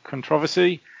VAR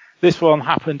controversy. This one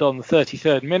happened on the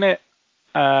 33rd minute.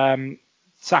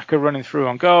 Saka running through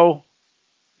on goal,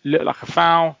 looked like a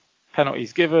foul,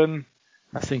 penalties given.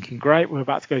 I was thinking, great, we're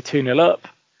about to go 2-0 up.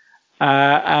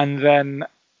 And then,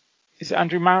 is it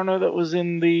Andrew Mariner that was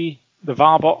in the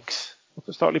VAR box up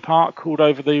at Stockley Park, called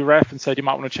over the ref and said, you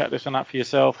might want to check this one out for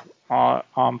yourself.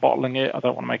 I'm bottling it. I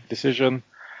don't want to make a decision.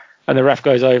 And the ref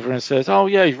goes over and says, oh,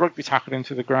 yeah, he's rugby tackled him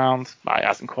to the ground. Well, he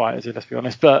hasn't quite, has he? Let's be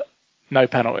honest. But no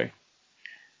penalty.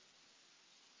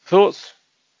 Thoughts?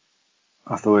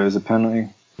 I thought it was a penalty.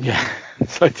 Yeah,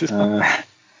 so did I.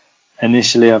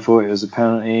 Initially, I thought it was a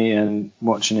penalty, and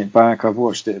watching it back, I've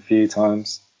watched it a few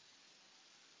times.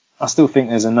 I still think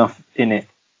there's enough in it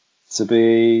to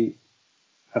be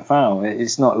a foul.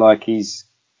 It's not like he's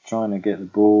trying to get the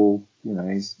ball.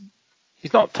 He's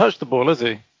not touched the ball, has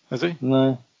he?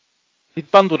 No. He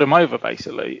bundled him over,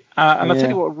 basically. And I'll tell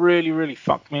you what really, really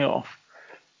fucked me off,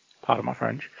 pardon my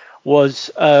French, was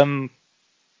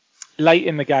late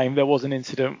in the game there was an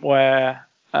incident where,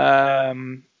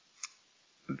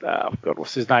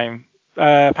 what's his name?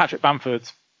 Patrick Bamford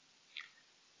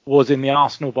was in the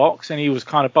Arsenal box, and he was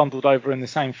kind of bundled over in the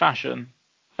same fashion,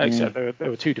 except there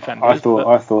were two defenders. I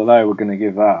thought they were going to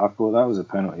give that. I thought that was a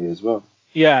penalty as well.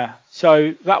 Yeah,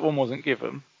 so that one wasn't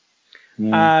given.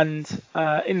 And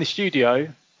in the studio,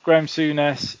 Graham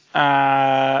Souness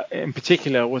in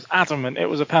particular was adamant it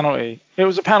was a penalty. It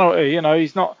was a penalty.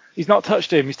 He's not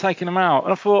touched him. He's taken him out.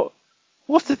 And I thought,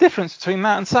 what's the difference between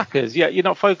that and Saka's? Yeah, you're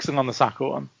not focusing on the Saka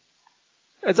one.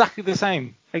 Exactly the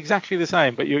same.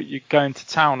 But you're going to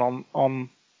town on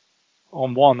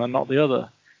one and not the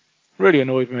other. Really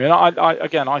annoyed me. And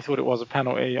I thought it was a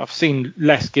penalty. I've seen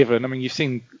less given. I mean, you've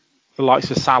seen the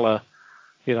likes of Salah,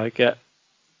 get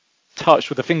touched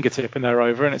with a fingertip and they're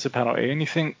over, and it's a penalty. And you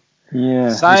think,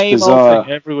 same old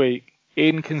thing every week,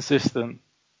 inconsistent.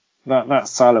 That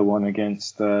Salah one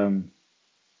against Man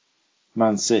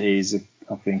City's,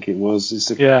 I think it was.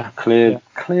 It's a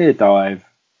clear dive.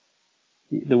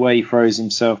 The way he throws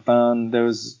himself down, there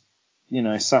was,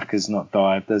 Saka's not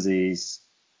dived, does he?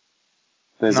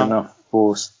 There's enough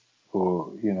force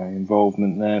or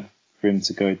involvement there for him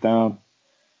to go down.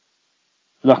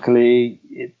 Luckily,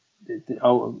 it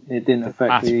didn't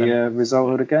affect the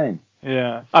result of the game.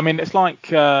 Yeah, I mean, it's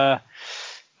like I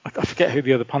forget who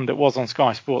the other pundit was on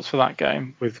Sky Sports for that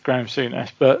game with Graham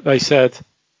Souness, but they said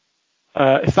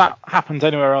if that happens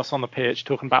anywhere else on the pitch,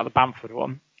 talking about the Bamford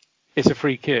one, it's a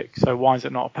free kick. So why is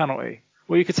it not a penalty?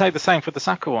 Well, you could say the same for the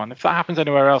Saka one. If that happens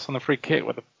anywhere else on the free kick,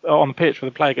 on the pitch where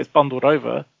the player gets bundled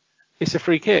over, it's a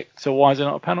free kick. So why is it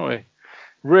not a penalty?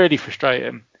 Really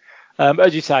frustrating.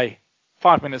 As you say,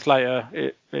 5 minutes later,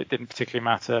 it didn't particularly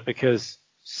matter because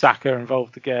Saka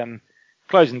involved again,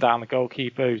 closing down the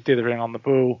goalkeeper who's dithering on the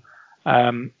ball,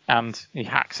 and he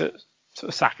hacks at sort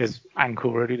of Saka's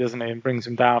ankle, really, doesn't he, and brings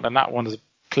him down. And that one is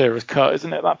clear as cut,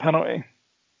 isn't it, that penalty?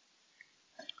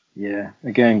 Yeah,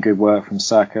 again, good work from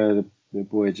Saka. The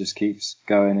boy just keeps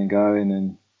going and going,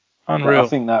 and unreal. I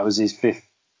think that was the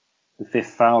fifth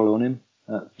foul on him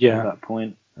at that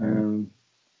point.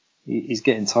 He's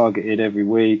getting targeted every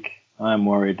week. I am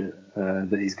worried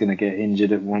that he's going to get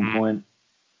injured at one point.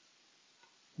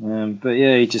 But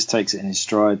yeah, he just takes it in his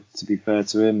stride, to be fair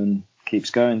to him, and keeps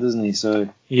going, doesn't he? So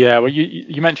yeah, well,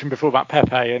 you mentioned before about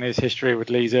Pepe and his history with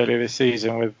Leeds earlier this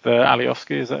season with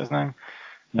Alioski, is that his name?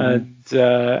 Mm-hmm.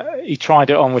 And he tried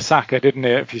it on with Saka, didn't he?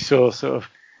 If you saw, sort of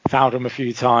fouled him a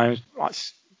few times, like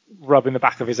rubbing the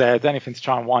back of his head, anything to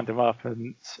try and wind him up,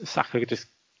 and Saka just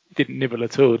didn't nibble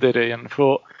at all, did he? And I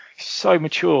thought, he's so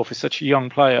mature for such a young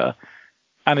player.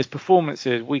 And his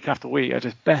performances week after week are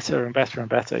just better and better and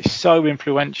better. He's so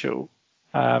influential.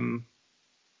 And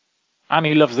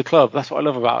he loves the club. That's what I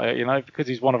love about it, because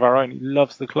he's one of our own. He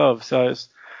loves the club. So it's,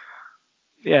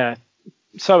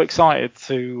 so excited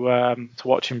to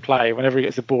watch him play. Whenever he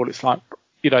gets the ball, it's like,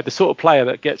 the sort of player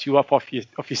that gets you up off your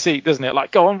seat, doesn't it?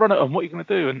 Like, go on, run at him. What are you going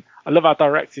to do? And I love how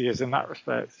direct he is in that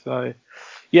respect. So,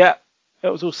 yeah, it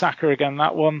was all Saka again.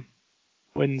 That one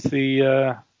wins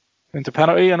the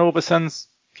penalty, and Orbison's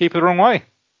keeper the wrong way.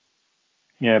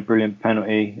 Yeah, brilliant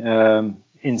penalty.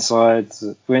 Inside,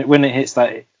 when it hits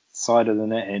that side of the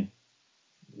netting,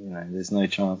 there's no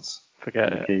chance.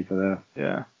 Forget it. Keeper there.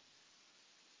 Yeah.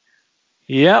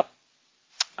 Yep.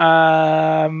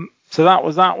 So that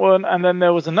was that one, and then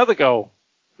there was another goal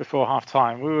before half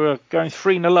time. We were going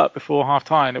 3-0 up before half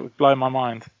time. It would blow my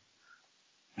mind.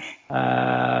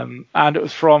 And it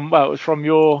was from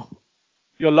your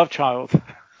love child.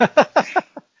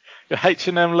 Your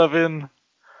H&M loving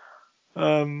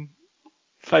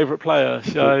favourite player.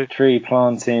 So tree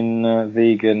planting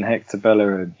vegan Hector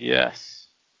Bellerin. Yes.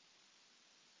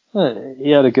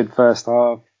 He had a good first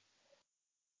half.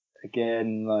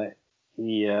 Again, like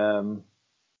the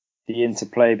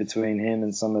interplay between him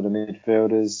and some of the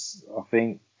midfielders, I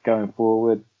think going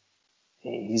forward,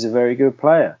 he's a very good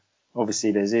player.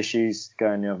 Obviously, there's issues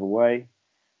going the other way,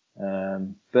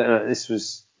 but this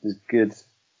was There's good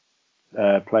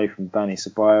play from Dani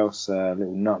Ceballos, a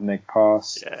little nutmeg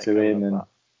pass to him, and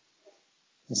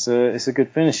it's a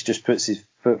good finish. He just puts his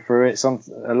foot through it.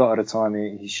 A lot of the time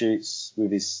he shoots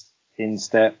with his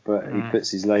instep, but he puts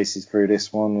his laces through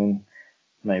this one, and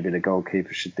maybe the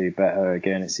goalkeeper should do better.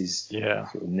 Again, it's his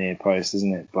sort of near post,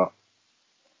 isn't it? But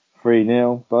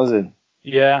 3-0, buzzing.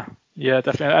 Yeah,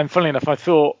 definitely. And funnily enough, I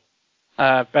thought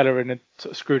Bellerin had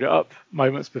sort of screwed it up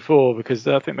moments before, because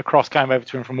I think the cross came over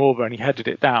to him from Auburn and he headed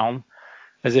it down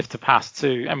as if to pass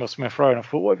to Emil Smith-Rowe. And I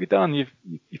thought, what have you done? You've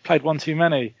played one too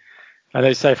many. And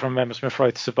they say from Emil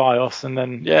Smith-Rowe to Ceballos. And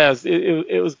then,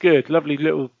 it was good. Lovely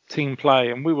little team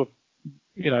play. And we were,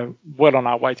 well on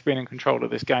our way to being in control of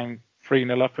this game.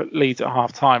 3-0 up at Leeds at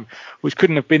half time, which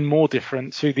couldn't have been more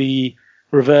different to the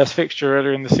reverse fixture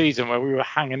earlier in the season where we were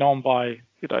hanging on by,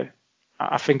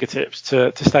 our fingertips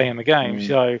to stay in the game.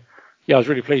 So, I was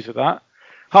really pleased with that.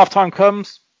 Half time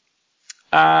comes,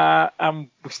 and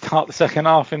we start the second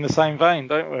half in the same vein,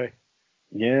 don't we?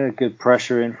 Yeah, good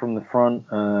pressure in from the front.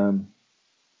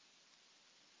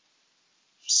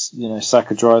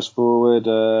 Saka drives forward.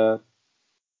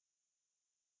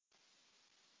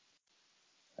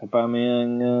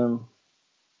 Aubameyang.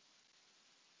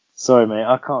 Sorry, mate,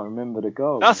 I can't remember the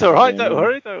goal. That's all right. Don't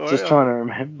worry. Just trying to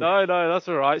remember. No, that's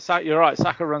all right. You're right.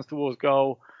 Saka runs towards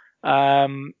goal.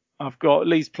 I've got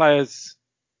Leeds players.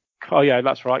 Oh yeah,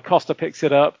 that's right. Costa picks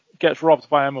it up, gets robbed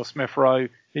by Emil Smith-Rowe.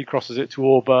 He crosses it to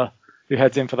Auba, who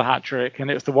heads in for the hat trick. And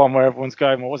it's the one where everyone's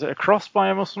going, well, was it a cross by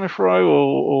Emil Smith-Rowe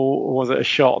or was it a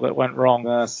shot that went wrong?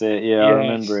 That's it. Yeah, I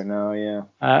remember it now. Yeah.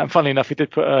 And funnily enough, he did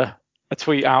put a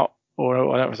tweet out,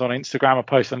 or it was on Instagram, a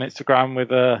post on Instagram with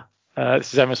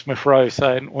this is Emil Smith-Rowe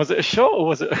saying, was it a shot or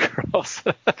was it a cross?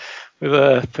 With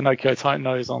a Pinocchio type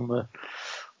nose on the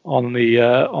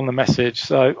message.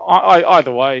 So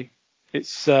either way, it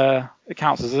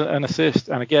counts as an assist,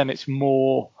 and again, it's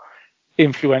more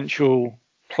influential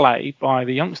play by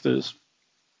the youngsters.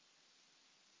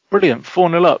 Brilliant,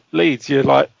 4-0 up, Leeds. You're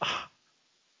like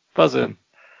buzzing.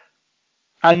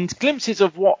 And glimpses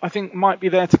of what I think might be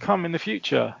there to come in the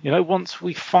future. Once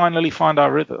we finally find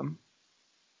our rhythm,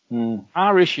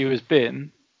 our issue has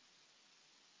been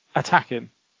attacking.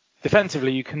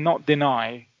 Defensively, you cannot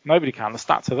deny, nobody can, the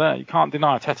stats are there. You can't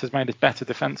deny Arteta's made us better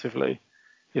defensively.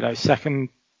 Second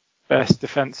best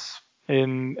defence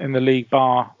in the league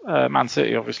bar Man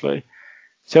City, obviously.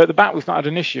 So at the back, we've not had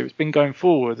an issue. It's been going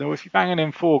forward. And if you're banging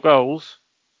in 4 goals,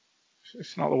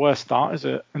 it's not the worst start, is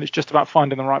it? And it's just about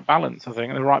finding the right balance, I think,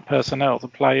 and the right personnel to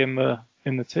play in the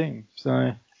team.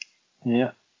 So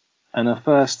yeah, and a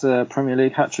first Premier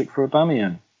League hat-trick for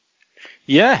Aubameyang.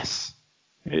 Yes,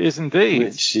 it is indeed.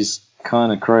 Which is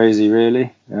kind of crazy,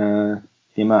 really. The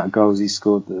amount of goals he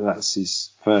scored, that's his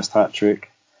first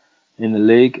hat-trick in the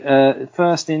league.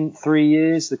 First in 3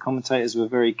 years. The commentators were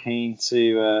very keen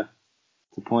to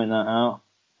point that out.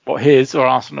 What, his or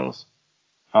Arsenal's?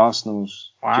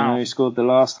 Arsenal's. Wow. Do you know who scored the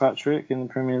last hat-trick in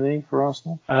the Premier League for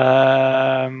Arsenal?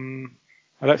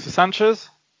 Alexis Sanchez?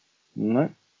 No.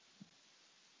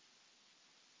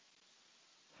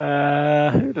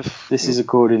 This is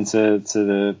according to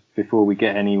the, before we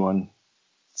get anyone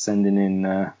sending in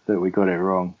that we got it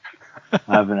wrong.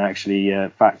 I haven't actually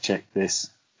fact-checked this.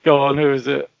 Go on, who is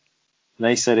it?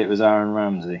 They said it was Aaron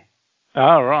Ramsey.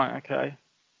 Oh, right, okay.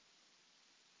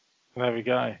 There we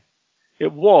go.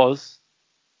 It was,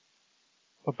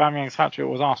 Aubameyang's hat-trick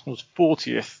was Arsenal's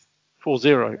 40th,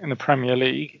 4-0 in the Premier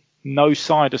League. No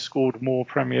side has scored more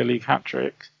Premier League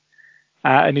hat-tricks.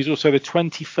 And he's also the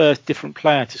 21st different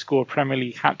player to score a Premier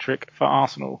League hat-trick for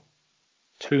Arsenal.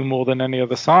 2 more than any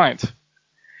other side.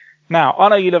 Now, I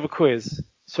know you love a quiz,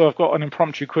 so I've got an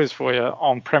impromptu quiz for you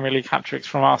on Premier League hat-tricks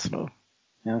from Arsenal.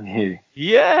 Oh, you?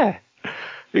 Yeah!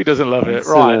 Who doesn't love it?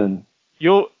 Right.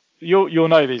 You'll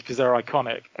know these because they're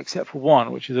iconic, except for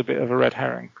one, which is a bit of a red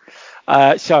herring.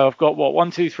 So I've got,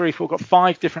 1, 2, 3, 4, I've got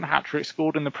 5 different hat-tricks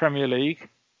scored in the Premier League.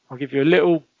 I'll give you a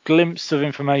little glimpse of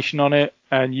information on it,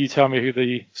 and you tell me who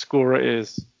the scorer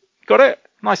is. Got it?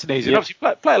 Nice and easy. Yep. And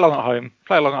obviously, play along at home.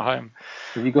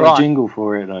 Have you got a jingle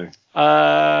for it, though?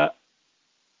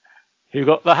 Who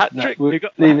got the hat trick? No,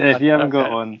 if you haven't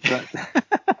got one.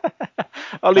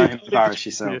 I'll leave. Don't embarrass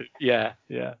yourself. Yeah.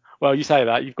 Well, you say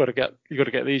that. You've got to get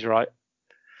these right.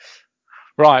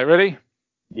 Right, ready?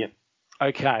 Yep.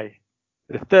 Okay.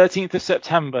 The 13th of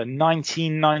September,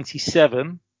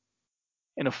 1997,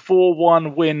 in a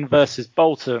 4-1 win versus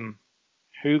Bolton,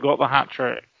 who got the hat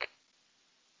trick?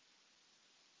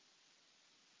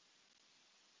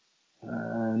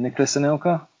 Nicolas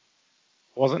Anelka?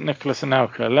 Wasn't Nicolas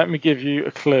Anelka. Let me give you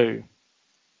a clue.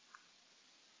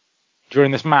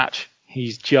 During this match,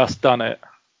 he's just done it.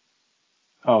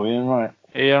 Oh, Ian Wright.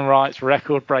 Ian Wright's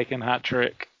record-breaking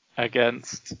hat-trick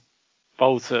against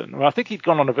Bolton. Well, I think he'd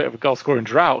gone on a bit of a goal-scoring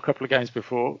drought a couple of games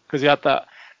before, because he had that.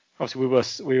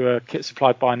 Obviously, we were kit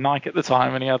supplied by Nike at the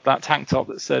time, and he had that tank top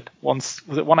that said, was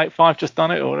it 185 just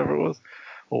done it, or whatever it was,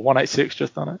 or 186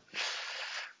 just done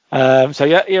it. So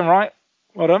yeah, Ian Wright,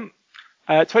 well done.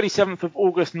 27th of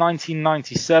August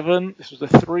 1997. This was a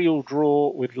 3-3 draw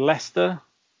with Leicester.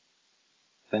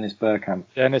 Dennis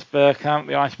Bergkamp,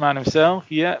 the Iceman himself.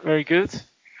 Yeah, very good.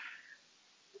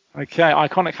 Okay,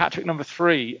 iconic hat-trick number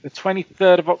 3. The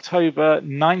 23rd of October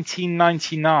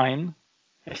 1999.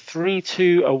 A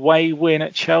 3-2 away win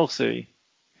at Chelsea.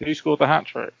 Who scored the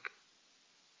hat-trick?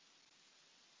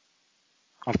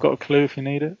 I've got a clue if you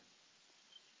need it.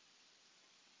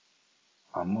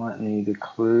 I might need a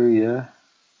clue, yeah.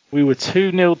 We were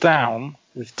 2-0 down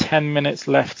with 10 minutes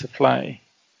left to play.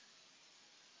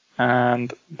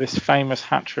 And this famous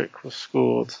hat-trick was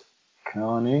scored.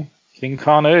 Carney? King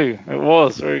Carnu. It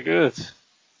was. Very good.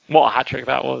 What a hat-trick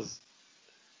that was.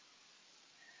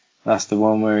 That's the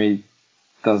one where he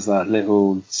does that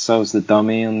little, sells the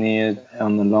dummy on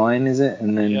the line, is it?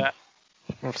 And then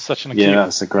such an acute. Yeah,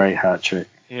 that's a great hat-trick.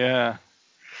 Yeah.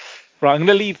 Right, I'm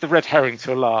going to leave the red herring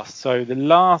till last. So the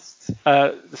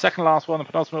second last one, the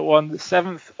penultimate one, the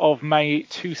 7th of May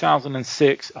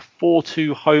 2006, a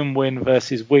 4-2 home win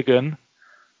versus Wigan.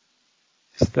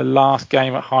 It's the last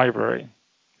game at Highbury.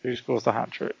 Who scores the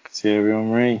hat-trick? Thierry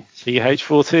Henry.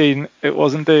 CH14, it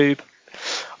was indeed.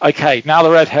 Okay, now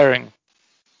the red herring.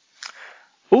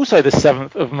 Also the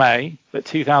 7th of May, but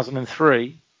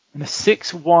 2003, in a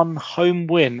 6-1 home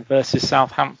win versus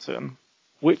Southampton,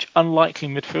 which unlikely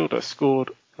midfielder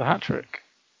scored the hat-trick?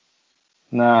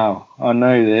 Now, I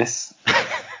know this.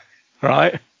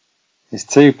 Right. It's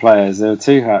 2 players. There were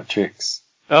 2 hat-tricks.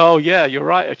 Oh, yeah, you're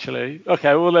right, actually.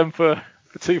 Okay, well then for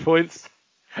 2 points,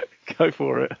 go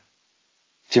for it.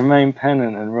 Jermaine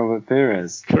Pennant and Robert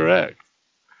Pires. Correct.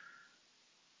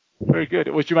 Very good.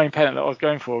 It was Jermaine Pennant that I was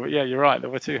going for, but yeah, you're right. There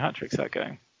were 2 hat-tricks that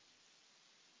game.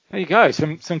 There you go.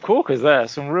 Some corkers there.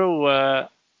 Some real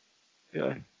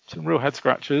head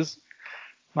scratchers.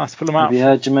 Nice to pull them out. Have you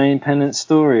heard Jermaine Pennant's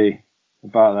story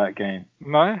about that game?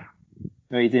 No.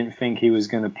 He didn't think he was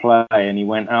going to play, and he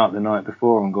went out the night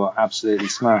before and got absolutely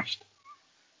smashed.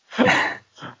 An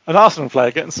Arsenal player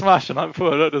getting smashed the night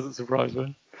before, that doesn't surprise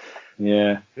me.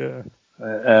 Yeah. Yeah.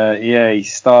 He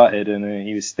started and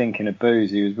he was stinking of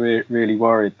booze. He was really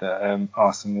worried that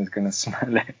Arsenal was going to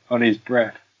smell it on his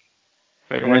breath.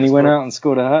 And then he went out and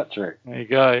scored a hat-trick. There you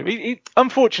go.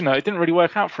 Unfortunately, it didn't really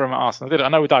work out for him at Arsenal, did it? I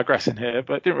know we're digressing here,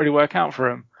 but it didn't really work out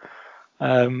for him.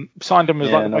 Signed him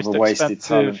as the most expensive.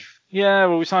 Talent. Yeah,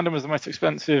 well, we signed him as the most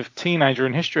expensive teenager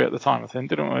in history at the time, I think,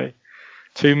 didn't we?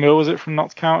 2 mil, was it, from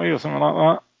Notts County or something like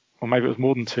that? Or maybe it was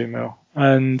more than 2 mil.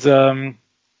 And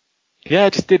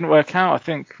it just didn't work out. I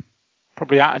think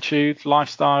probably attitude,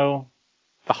 lifestyle,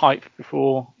 the hype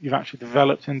before you've actually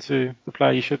developed into the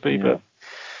player you should be. Yeah. But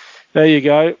there you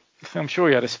go. I'm sure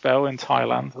he had a spell in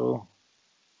Thailand or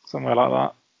somewhere like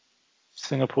that.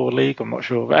 Singapore League, I'm not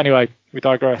sure. But anyway, we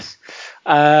digress.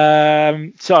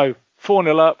 So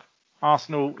 4-0 up.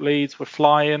 Arsenal leads. We're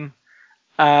flying.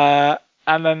 And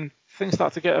then things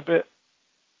start to get a bit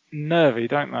nervy,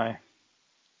 don't they?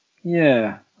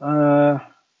 Yeah.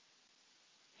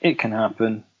 It can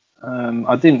happen.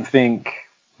 I didn't think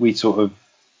we sort of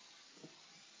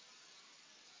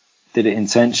did it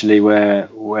intentionally where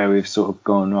we've sort of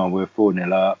gone, we're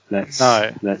 4-0 up,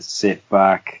 let's sit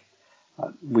back.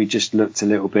 We just looked a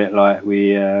little bit like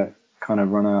we kind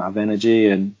of run out of energy,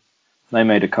 and they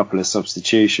made a couple of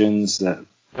substitutions that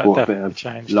brought a bit of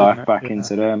life back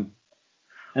into them.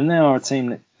 And they are a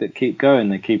team that keep going,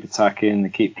 they keep attacking, they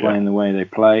keep playing the way they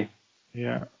play.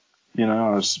 Yeah.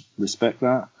 I respect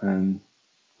that.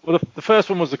 Well, the first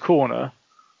one was the corner.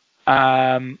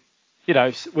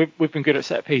 We've been good at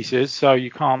set pieces, so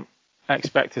you can't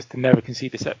expect us to never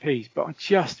concede a set piece. But I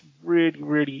just really,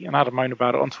 really, and I had a moan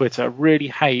about it on Twitter, I really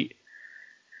hate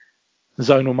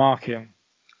zonal marking,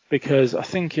 because I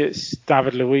think it's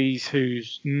David Luiz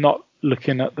who's not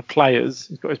looking at the players.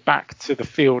 He's got his back to the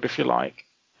field, if you like.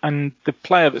 And the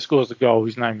player that scores the goal,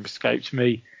 whose name escapes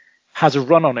me, has a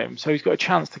run on him, so he's got a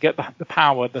chance to get the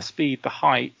power, the speed, the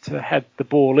height to head the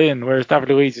ball in, whereas David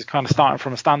Luiz is kind of starting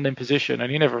from a standing position and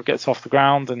he never gets off the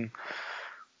ground, and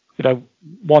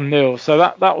 1-0. So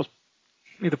that was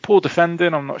either poor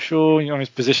defending, I'm not sure, his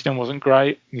positioning wasn't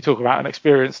great. You talk about an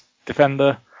experienced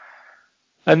defender.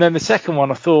 And then the second one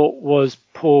I thought was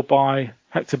poor by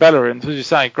Hector Bellerin. So as you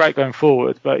say, great going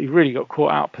forward, but he really got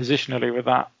caught out positionally with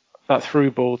that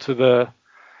through ball to the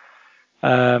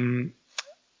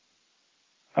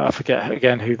I forget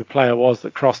again who the player was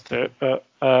that crossed it, but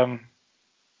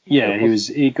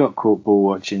he got caught ball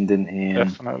watching, didn't he?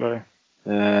 Definitely.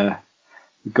 The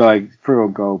guy through a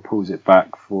goal pulls it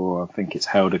back for, I think it's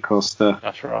Helder Costa.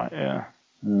 That's right. Yeah.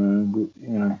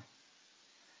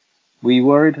 Were you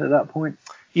worried at that point?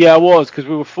 Yeah, I was, because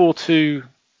we were 4-2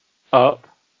 up.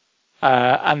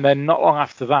 And then not long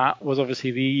after that was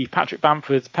obviously the Patrick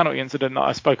Bamford penalty incident that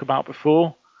I spoke about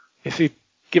before. If he'd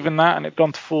given that and it'd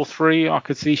gone to 4-3, I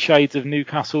could see shades of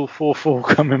Newcastle 4-4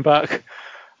 coming back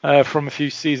from a few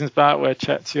seasons back, where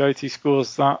Chet Tiote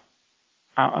scores that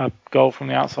a goal from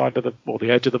the outside of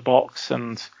the edge of the box,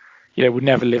 and would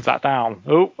never live that down.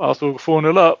 Oh, Arsenal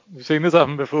 4-0 up. We've seen this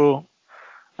happen before.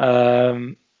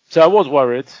 So I was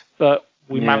worried, but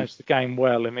we managed the game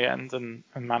well in the end, and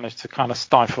managed to kind of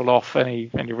stifle off any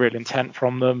real intent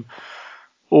from them.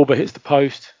 Auba hits the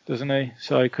post, doesn't he?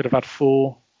 So he could have had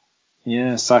 4.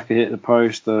 Yeah, Saka hit the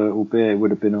post, albeit it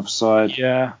would have been offside.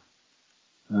 Yeah.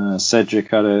 Cedric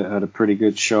had a pretty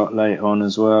good shot late on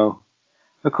as well.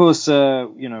 Of course,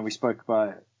 we spoke about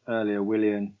it earlier.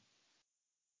 Willian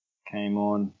came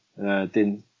on,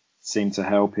 didn't seem to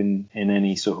help in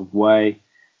any sort of way.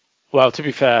 Well, to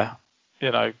be fair,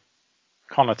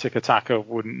 Connor Tiki-Taka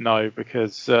wouldn't know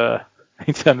because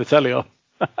he turned the telly on.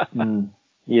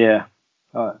 Yeah.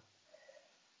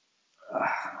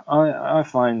 I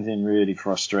find him really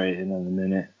frustrating at the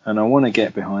minute, and I want to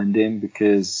get behind him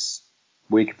because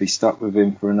we could be stuck with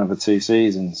him for another 2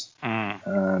 seasons.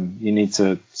 You need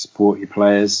to support your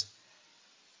players.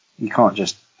 You can't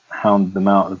just hound them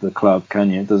out of the club, can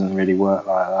you? It doesn't really work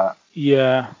like that.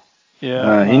 Yeah.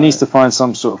 He needs to find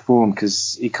some sort of form,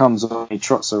 because he comes on, he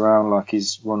trots around like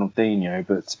he's Ronaldinho,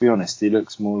 but to be honest, he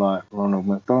looks more like Ronald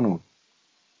McDonald.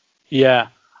 Yeah.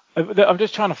 I'm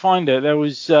just trying to find it. There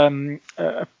was a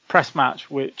press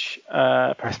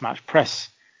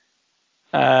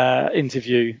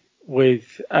interview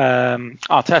with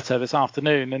Arteta this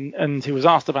afternoon, and he was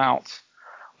asked about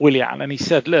Willian, and he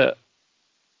said, look,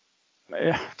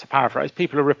 to paraphrase,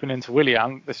 people are ripping into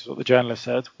Willian. This is what the journalist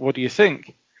said. What do you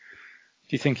think?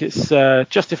 Do you think it's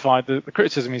justified, the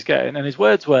criticism he's getting? And his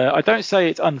words were, I don't say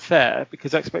it's unfair,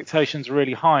 because expectations are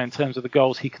really high in terms of the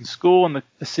goals he can score and the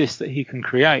assists that he can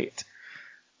create.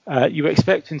 You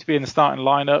expect him to be in the starting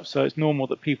lineup, so it's normal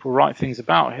that people write things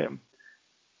about him.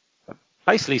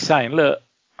 Basically saying, look,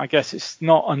 I guess it's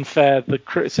not unfair, the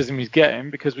criticism he's getting,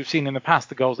 because we've seen in the past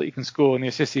the goals that he can score and the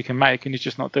assists he can make, and he's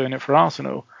just not doing it for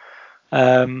Arsenal.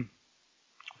 But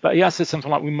he has said something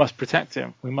like, we must protect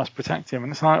him. We must protect him.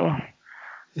 And it's like, well,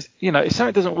 if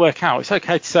something doesn't work out, it's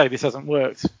okay to say this hasn't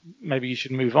worked. Maybe you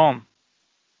should move on.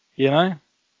 I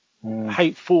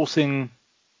hate forcing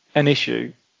an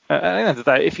issue. At the end of the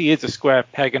day, if he is a square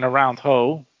peg in a round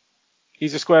hole,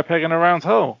 he's a square peg in a round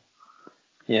hole.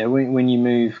 Yeah, when you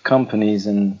move companies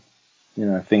and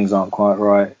things aren't quite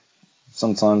right,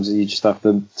 sometimes you just have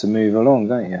to move along,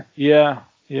 don't you? Yeah.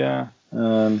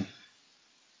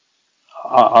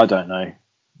 I don't know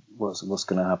what's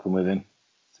going to happen with him,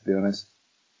 to be honest.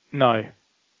 No.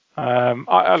 I'm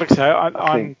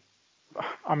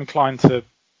inclined to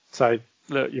say,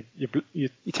 look, you're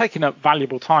taking up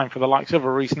valuable time for the likes of a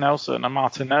Reece Nelson and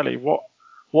Martinelli. What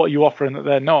are you offering that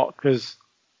they're not? Because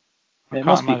it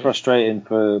must be frustrating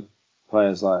for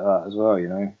players like that as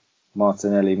well,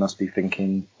 Martinelli must be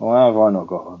thinking, well, how have I not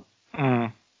got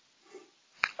on?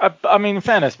 I mean, in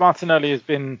fairness, Martinelli has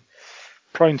been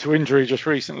prone to injury just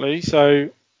recently, so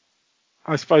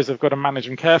I suppose they've got to manage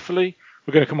him carefully.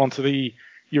 We're going to come on to the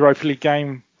Europa League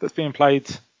game that's being played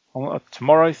on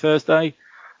tomorrow, Thursday.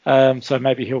 So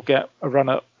maybe he'll get a run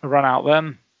out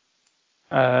then.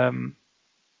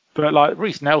 But like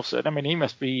Reece Nelson, I mean, he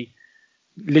must be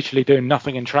literally doing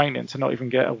nothing in training to not even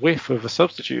get a whiff of a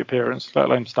substitute appearance, let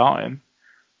alone starting.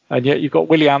 And yet you've got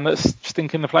Willian that's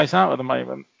stinking the place out at the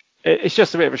moment. It's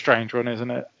just a bit of a strange one,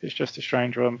 isn't it? It's just a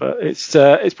strange one, but it's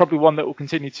probably one that will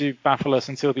continue to baffle us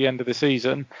until the end of the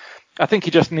season. I think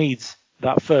he just needs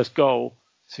that first goal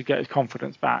to get his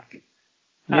confidence back.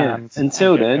 Yeah.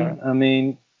 Until then, I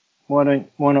mean, why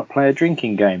not play a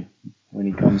drinking game when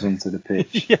he comes onto the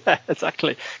pitch? Yeah,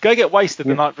 exactly. Go get wasted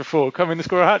the night before, come in and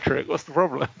score a hat-trick. What's the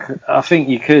problem? I think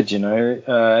you could,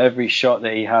 every shot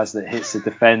that he has that hits the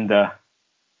defender,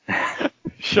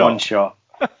 one shot.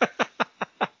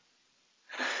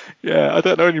 Yeah, I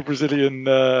don't know any Brazilian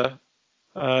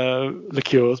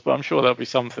liqueurs, but I'm sure there'll be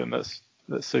something that's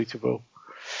suitable.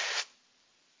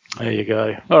 There you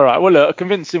go. All right. Well, look, a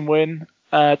convincing win.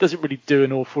 Doesn't really do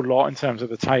an awful lot in terms of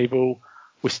the table.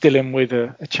 We're still in with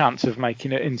a chance of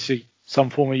making it into some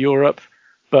form of Europe,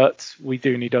 but we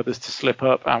do need others to slip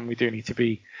up, and we do need to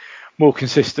be more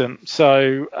consistent.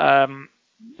 So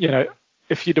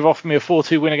if you'd have offered me a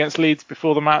 4-2 win against Leeds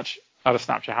before the match, I'd have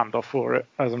snapped your hand off for it,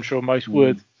 as I'm sure most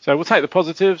would. So we'll take the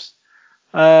positives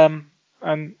and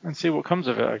see what comes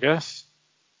of it, I guess.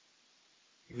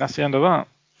 And that's the end of that.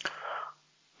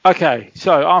 Okay,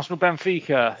 so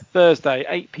Arsenal-Benfica, Thursday,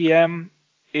 8 p.m.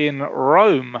 in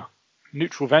Rome,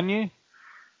 neutral venue,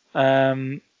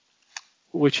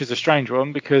 which is a strange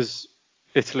one because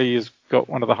Italy has got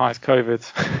one of the highest COVID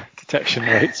detection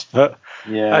rates. But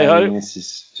this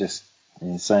is just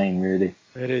insane, really.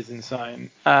 It is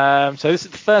insane. So this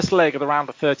is the first leg of the round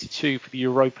of 32 for the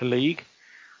Europa League.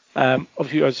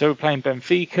 Obviously, so we're playing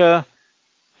Benfica.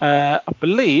 I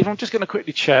believe, I'm just going to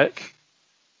quickly check.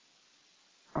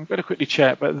 But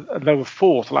they were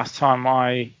fourth last time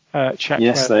I checked.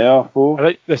 Yes, they are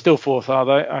fourth. They're still fourth, are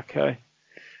they? Okay.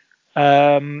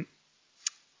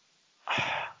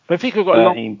 Benfica have got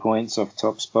 13 points off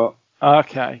top spot.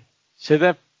 Okay. So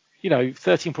they're,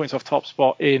 13 points off top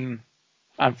spot and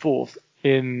fourth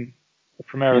in the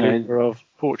Primeira Liga of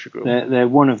Portugal. They're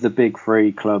one of the big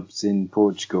three clubs in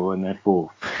Portugal, and they're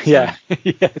fourth. So. Yeah,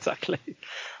 exactly.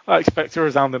 I expect a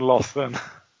resounding loss then.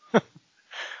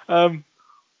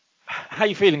 How are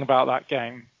you feeling about that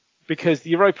game? Because the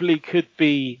Europa League could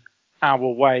be our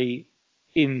way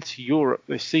into Europe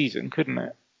this season, couldn't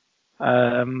it?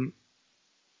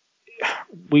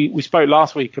 We spoke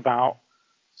last week about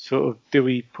sort of, do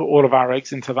we put all of our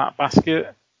eggs into that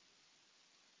basket?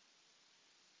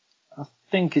 I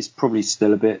think it's probably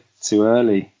still a bit too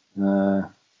early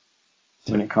when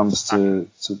it comes to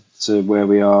where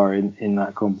we are in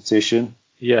that competition.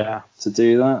 Yeah. To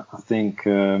do that, I think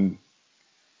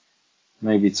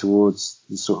maybe towards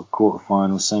the sort of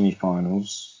quarterfinals,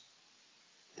 semi-finals,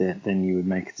 then you would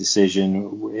make a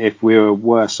decision. If we were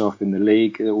worse off in the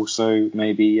league, also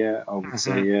maybe I would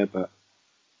say but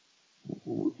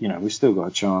we've still got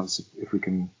a chance if we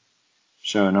can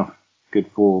show enough good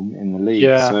form in the league.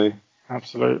 Yeah, so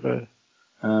absolutely.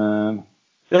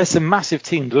 There's some massive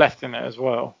teams left in it as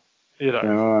well. There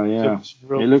are, yeah.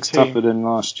 It looks tougher than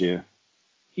last year.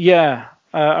 Yeah,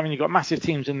 you've got massive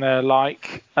teams in there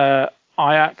like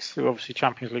Ajax, who are obviously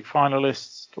Champions League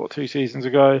finalists 2 seasons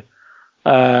ago.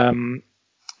 Who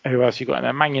else you got in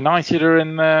there? Man United are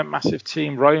in there, massive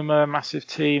team. Roma, massive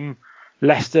team.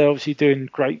 Leicester, obviously doing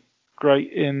great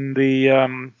in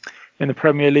the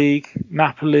Premier League.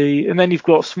 Napoli, and then you've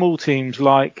got small teams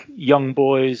like Young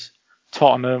Boys,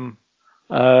 Tottenham.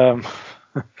 Benfica.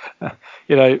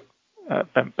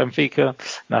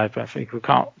 No, Benfica. We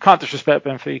can't disrespect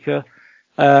Benfica,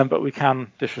 but we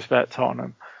can disrespect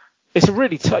Tottenham. It's a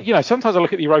really sometimes I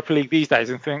look at the Europa League these days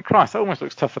and think, Christ, that almost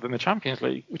looks tougher than the Champions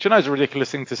League, which I know is a ridiculous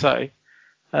thing to say.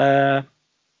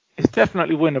 It's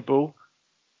definitely winnable.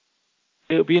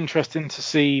 It'll be interesting to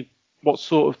see what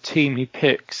sort of team he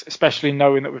picks, especially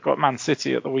knowing that we've got Man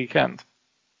City at the weekend.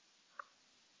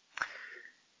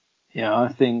 Yeah, I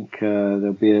think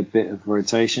there'll be a bit of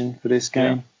rotation for this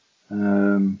game.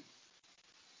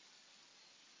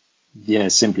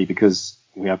 Simply because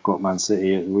we have got Man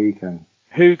City at the weekend.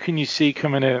 Who can you see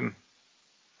coming in?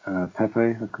 Pepe,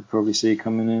 I could probably see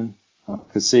coming in. I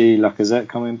could see Lacazette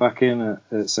coming back in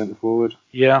at centre forward.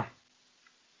 Yeah.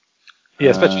 Yeah,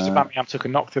 especially Aubameyang took a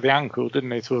knock to the ankle,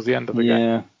 didn't he, towards the end of the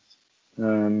game?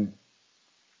 Yeah.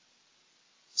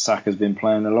 Saka's been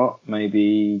playing a lot.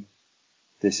 Maybe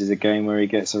this is a game where he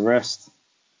gets a rest.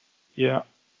 Yeah.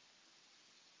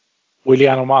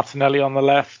 Willian or Martinelli on the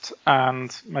left,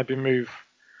 and maybe move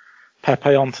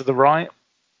Pepe onto the right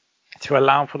to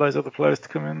allow for those other players to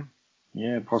come in.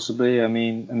 Yeah, possibly.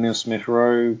 Emile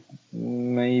Smith-Rowe,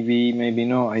 maybe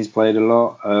not. He's played a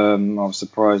lot. I was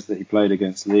surprised that he played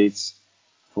against Leeds.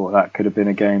 Thought that could have been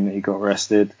a game that he got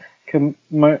rested. Can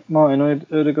Martin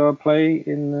Odegaard play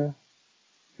in the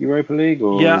Europa League?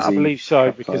 Or yeah, I believe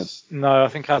so. Because I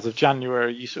think as of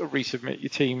January you sort of resubmit your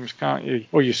teams, can't you,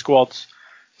 or your squads?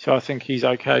 So I think he's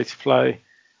okay to play.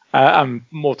 And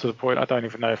more to the point, I don't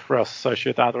even know if for us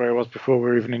Sociedad where he was before we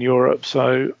were even in Europe.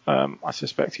 So I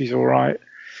suspect he's all right.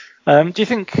 Do you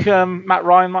think Matt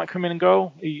Ryan might come in and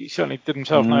goal? He certainly did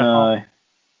himself no harm.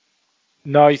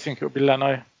 No, you think it would be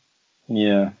Leno?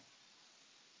 Yeah.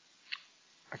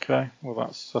 Okay, well that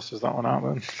susses that one out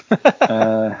then.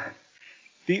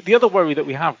 The other worry that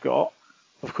we have got,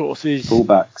 of course, is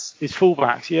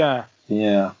fullbacks. Yeah.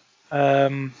 Yeah.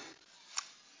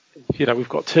 We've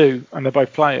got two, and they're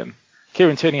both playing.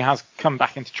 Kieran Tierney has come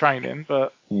back into training,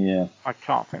 but I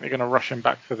can't think they're going to rush him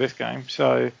back for this game.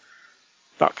 So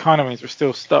that kind of means we're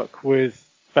still stuck with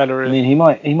Bellerin. He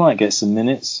might get some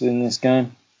minutes in this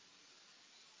game,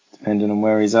 depending on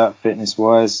where he's at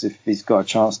fitness-wise. If he's got a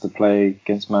chance to play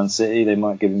against Man City, they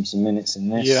might give him some minutes in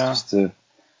this just to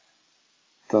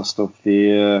dust off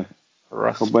the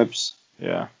cobwebs.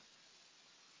 Yeah.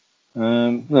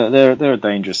 They're a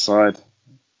dangerous side.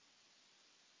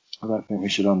 I don't think we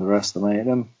should underestimate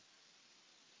them.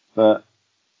 But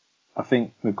I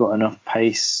think we've got enough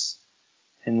pace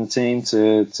in the team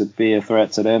to be a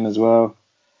threat to them as well.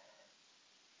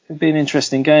 It'll be an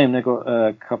interesting game. They've got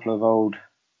a couple of old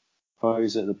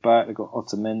foes at the back. They've got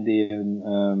Otamendi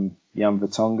and Jan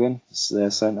Vertonghen. It's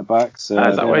their centre backs. Is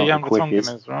that where Jan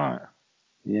Vertonghen is, right?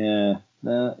 Yeah,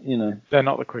 they're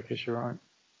not the quickest. You're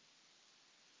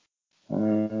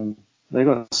right. They've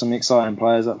got some exciting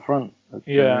players up front.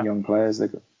 Yeah, young players.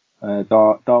 They've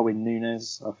got Darwin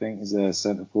Núñez, I think, is their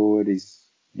centre forward. He's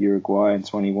Uruguayan,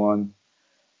 21.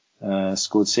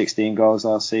 Scored 16 goals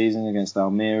last season against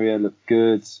Almeria. Looked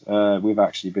good. We've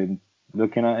actually been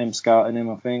looking at him, scouting him,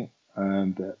 I think.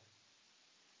 But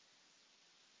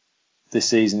this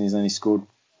season he's only scored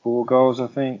 4 goals, I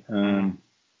think.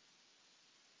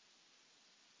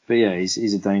 But yeah,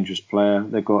 he's a dangerous player.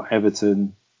 They've got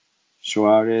Everton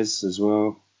Suarez as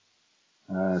well.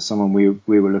 Someone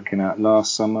we were looking at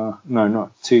last summer. No,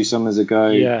 not 2 summers ago.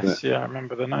 Yes, I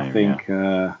remember the name. I think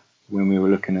when we were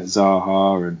looking at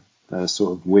Zaha and the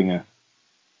sort of winger,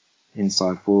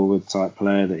 inside forward type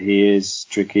player that he is,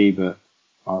 tricky, but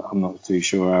I'm not too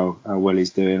sure how well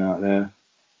he's doing out there.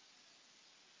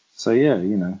 So yeah,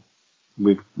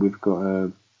 we've got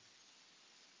to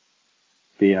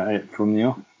be at it from the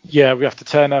off. Yeah, we have to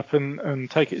turn up and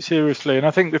take it seriously. And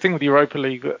I think the thing with the Europa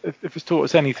League, if it's taught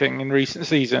us anything in recent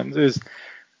seasons, is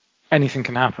anything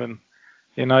can happen.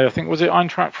 I think, was it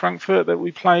Eintracht Frankfurt that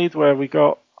we played where we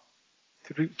got,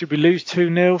 did we lose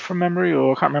 2-0 from memory?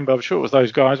 Or I can't remember, I'm sure it was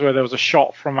those guys where there was a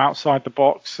shot from outside the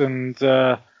box and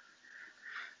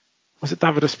was it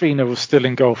David Ospina was still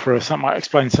in goal for us? That might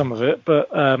explain some of it. But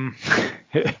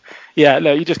yeah,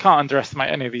 no, you just can't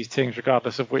underestimate any of these teams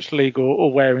regardless of which league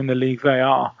or where in the league they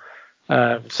are.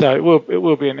 So it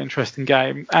will be an interesting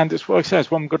game. And it's what I say, it's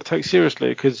one we've got to take seriously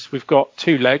because we've got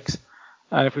 2 legs.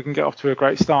 And if we can get off to a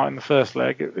great start in the first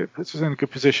leg, it puts us in a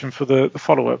good position for the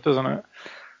follow-up, doesn't it?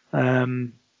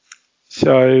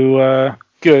 So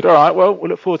good. All right, well, we'll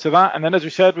look forward to that. And then, as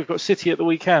we said, we've got City at the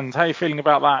weekend. How are you feeling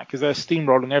about that? Because they're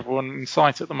steamrolling everyone in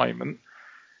sight at the moment.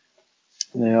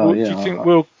 They are, Do you think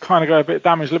we'll kind of go a bit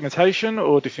damage limitation,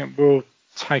 or do you think we'll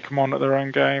take them on at their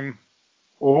own game,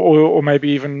 or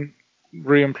maybe even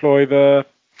re-employ the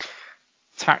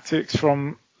tactics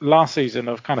from last season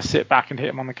of kind of sit back and hit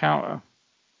them on the counter?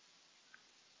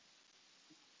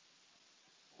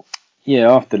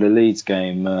 Yeah, after the Leeds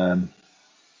game,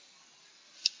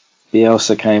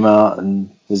 Bielsa came out and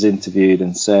was interviewed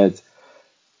and said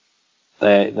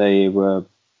they were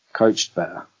coached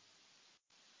better.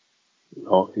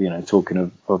 Or,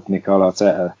 talking of Mikel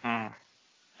Arteta.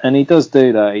 And he does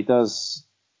do that. He does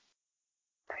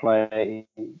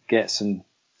get some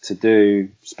to do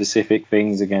specific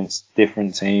things against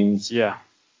different teams. Yeah.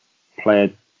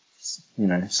 Play,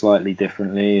 slightly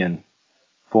differently, and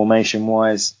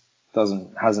formation-wise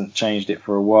hasn't changed it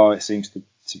for a while. It seems to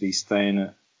be staying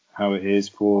at how it is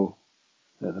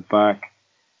at the back.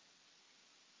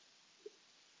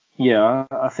 Yeah,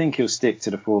 I think he'll stick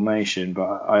to the formation,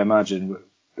 but I imagine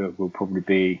that we'll probably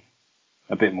be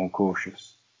a bit more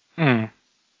cautious. Because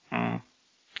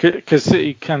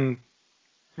City can,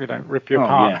 rip you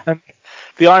apart. Yeah. And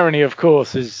the irony, of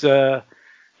course, is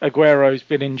Aguero's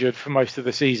been injured for most of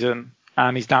the season,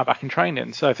 and he's now back in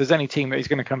training. So if there's any team that he's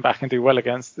going to come back and do well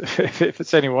against, if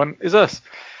it's anyone, is us.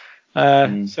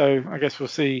 So I guess we'll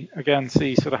see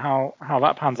sort of how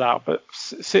that pans out. But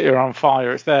City are on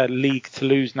fire. It's their league to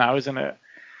lose now, isn't it?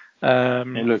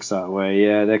 It looks that way,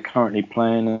 yeah. They're currently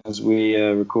playing as we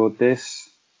record this.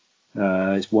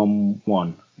 It's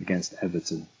 1-1 against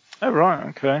Everton. Oh, right,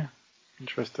 okay.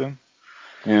 Interesting.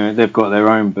 Yeah, they've got their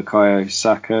own Bukayo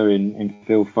Saka in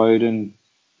Phil Foden.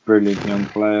 Brilliant young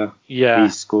player. Yeah. He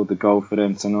scored the goal for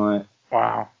them tonight.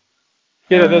 Wow.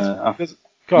 Yeah, there's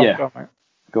go on, mate.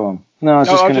 Go on. No, I was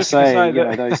just going to say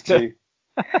those two.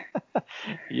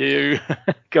 You.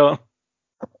 Go on.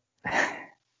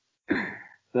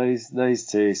 Those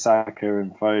two, Saka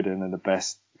and Foden, are the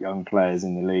best young players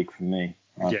in the league for me,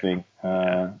 I think.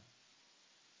 I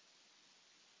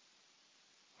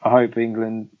hope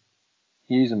England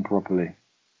use them properly.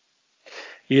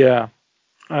 Yeah.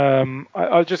 I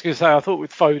was just going to say, I thought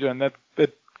with Foden,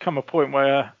 there'd come a point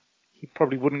where he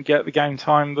probably wouldn't get the game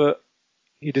time that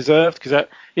he deserved, because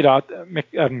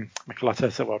Mikel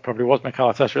Arteta, well, probably was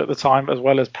Mikel Arteta at the time, as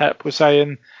well as Pep, was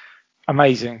saying,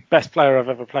 amazing, best player I've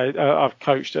ever played, I've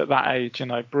coached at that age,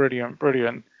 brilliant.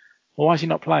 Well, why is he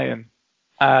not playing?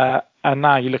 And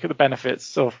now you look at the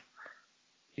benefits of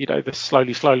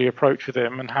the slowly approach with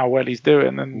him and how well he's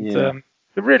doing. And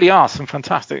there really are some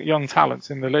fantastic young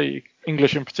talents in the league,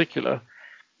 English in particular.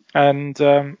 And,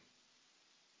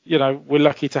 we're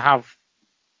lucky to have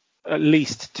at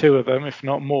least 2 of them, if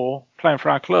not more, playing for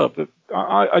our club.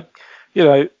 I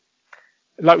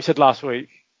like we said last week,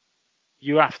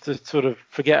 you have to sort of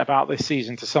forget about this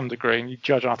season to some degree, and you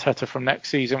judge Arteta from next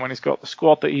season when he's got the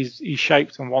squad that he's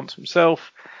shaped and wants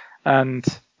himself, and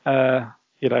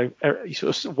you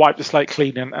sort of wipe the slate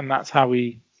clean, and that's how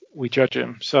we judge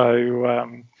him.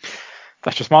 So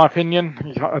that's just my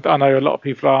opinion. I know a lot of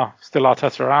people are still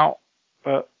Arteta out,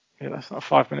 but that's not a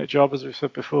 5-minute job, as we've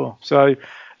said before. So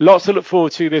lots to look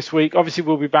forward to this week. Obviously,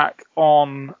 we'll be back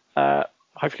on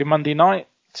hopefully Monday night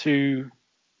to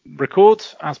record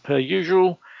as per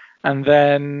usual, and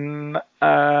then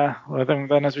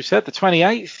then as we said, the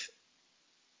 28th,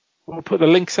 we'll put the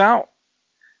links out.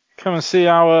 Come and see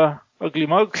our ugly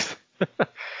mugs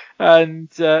and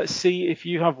see if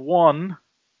you have won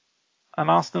an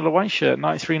Arsenal away shirt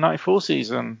 93-94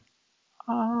 season.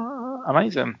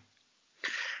 Amazing.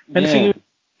 Anything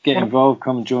get involved,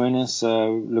 come join us.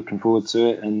 Looking forward to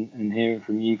it and hearing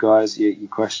from you guys, your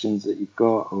questions that you've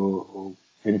got or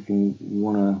anything you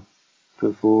want to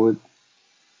put forward.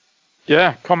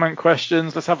 Yeah, comment,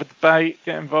 questions. Let's have a debate.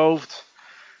 Get involved.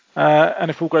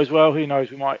 And if all goes well, who knows?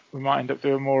 We might end up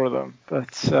doing more of them.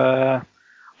 But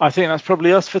I think that's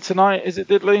probably us for tonight. Is it,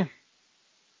 Diddley?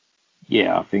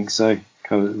 Yeah, I think so.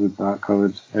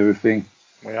 Covered everything.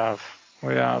 We have.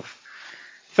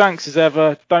 Thanks as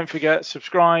ever. Don't forget,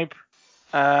 subscribe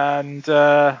and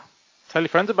tell your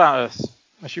friends about us,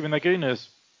 assuming they're Gooners.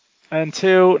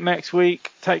 Until next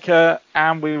week, take care,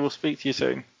 and we will speak to you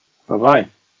soon. Bye-bye.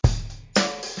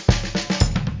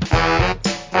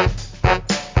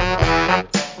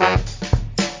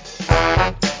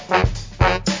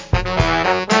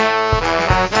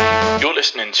 You're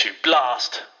listening to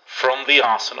Blast from the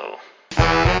Arsenal.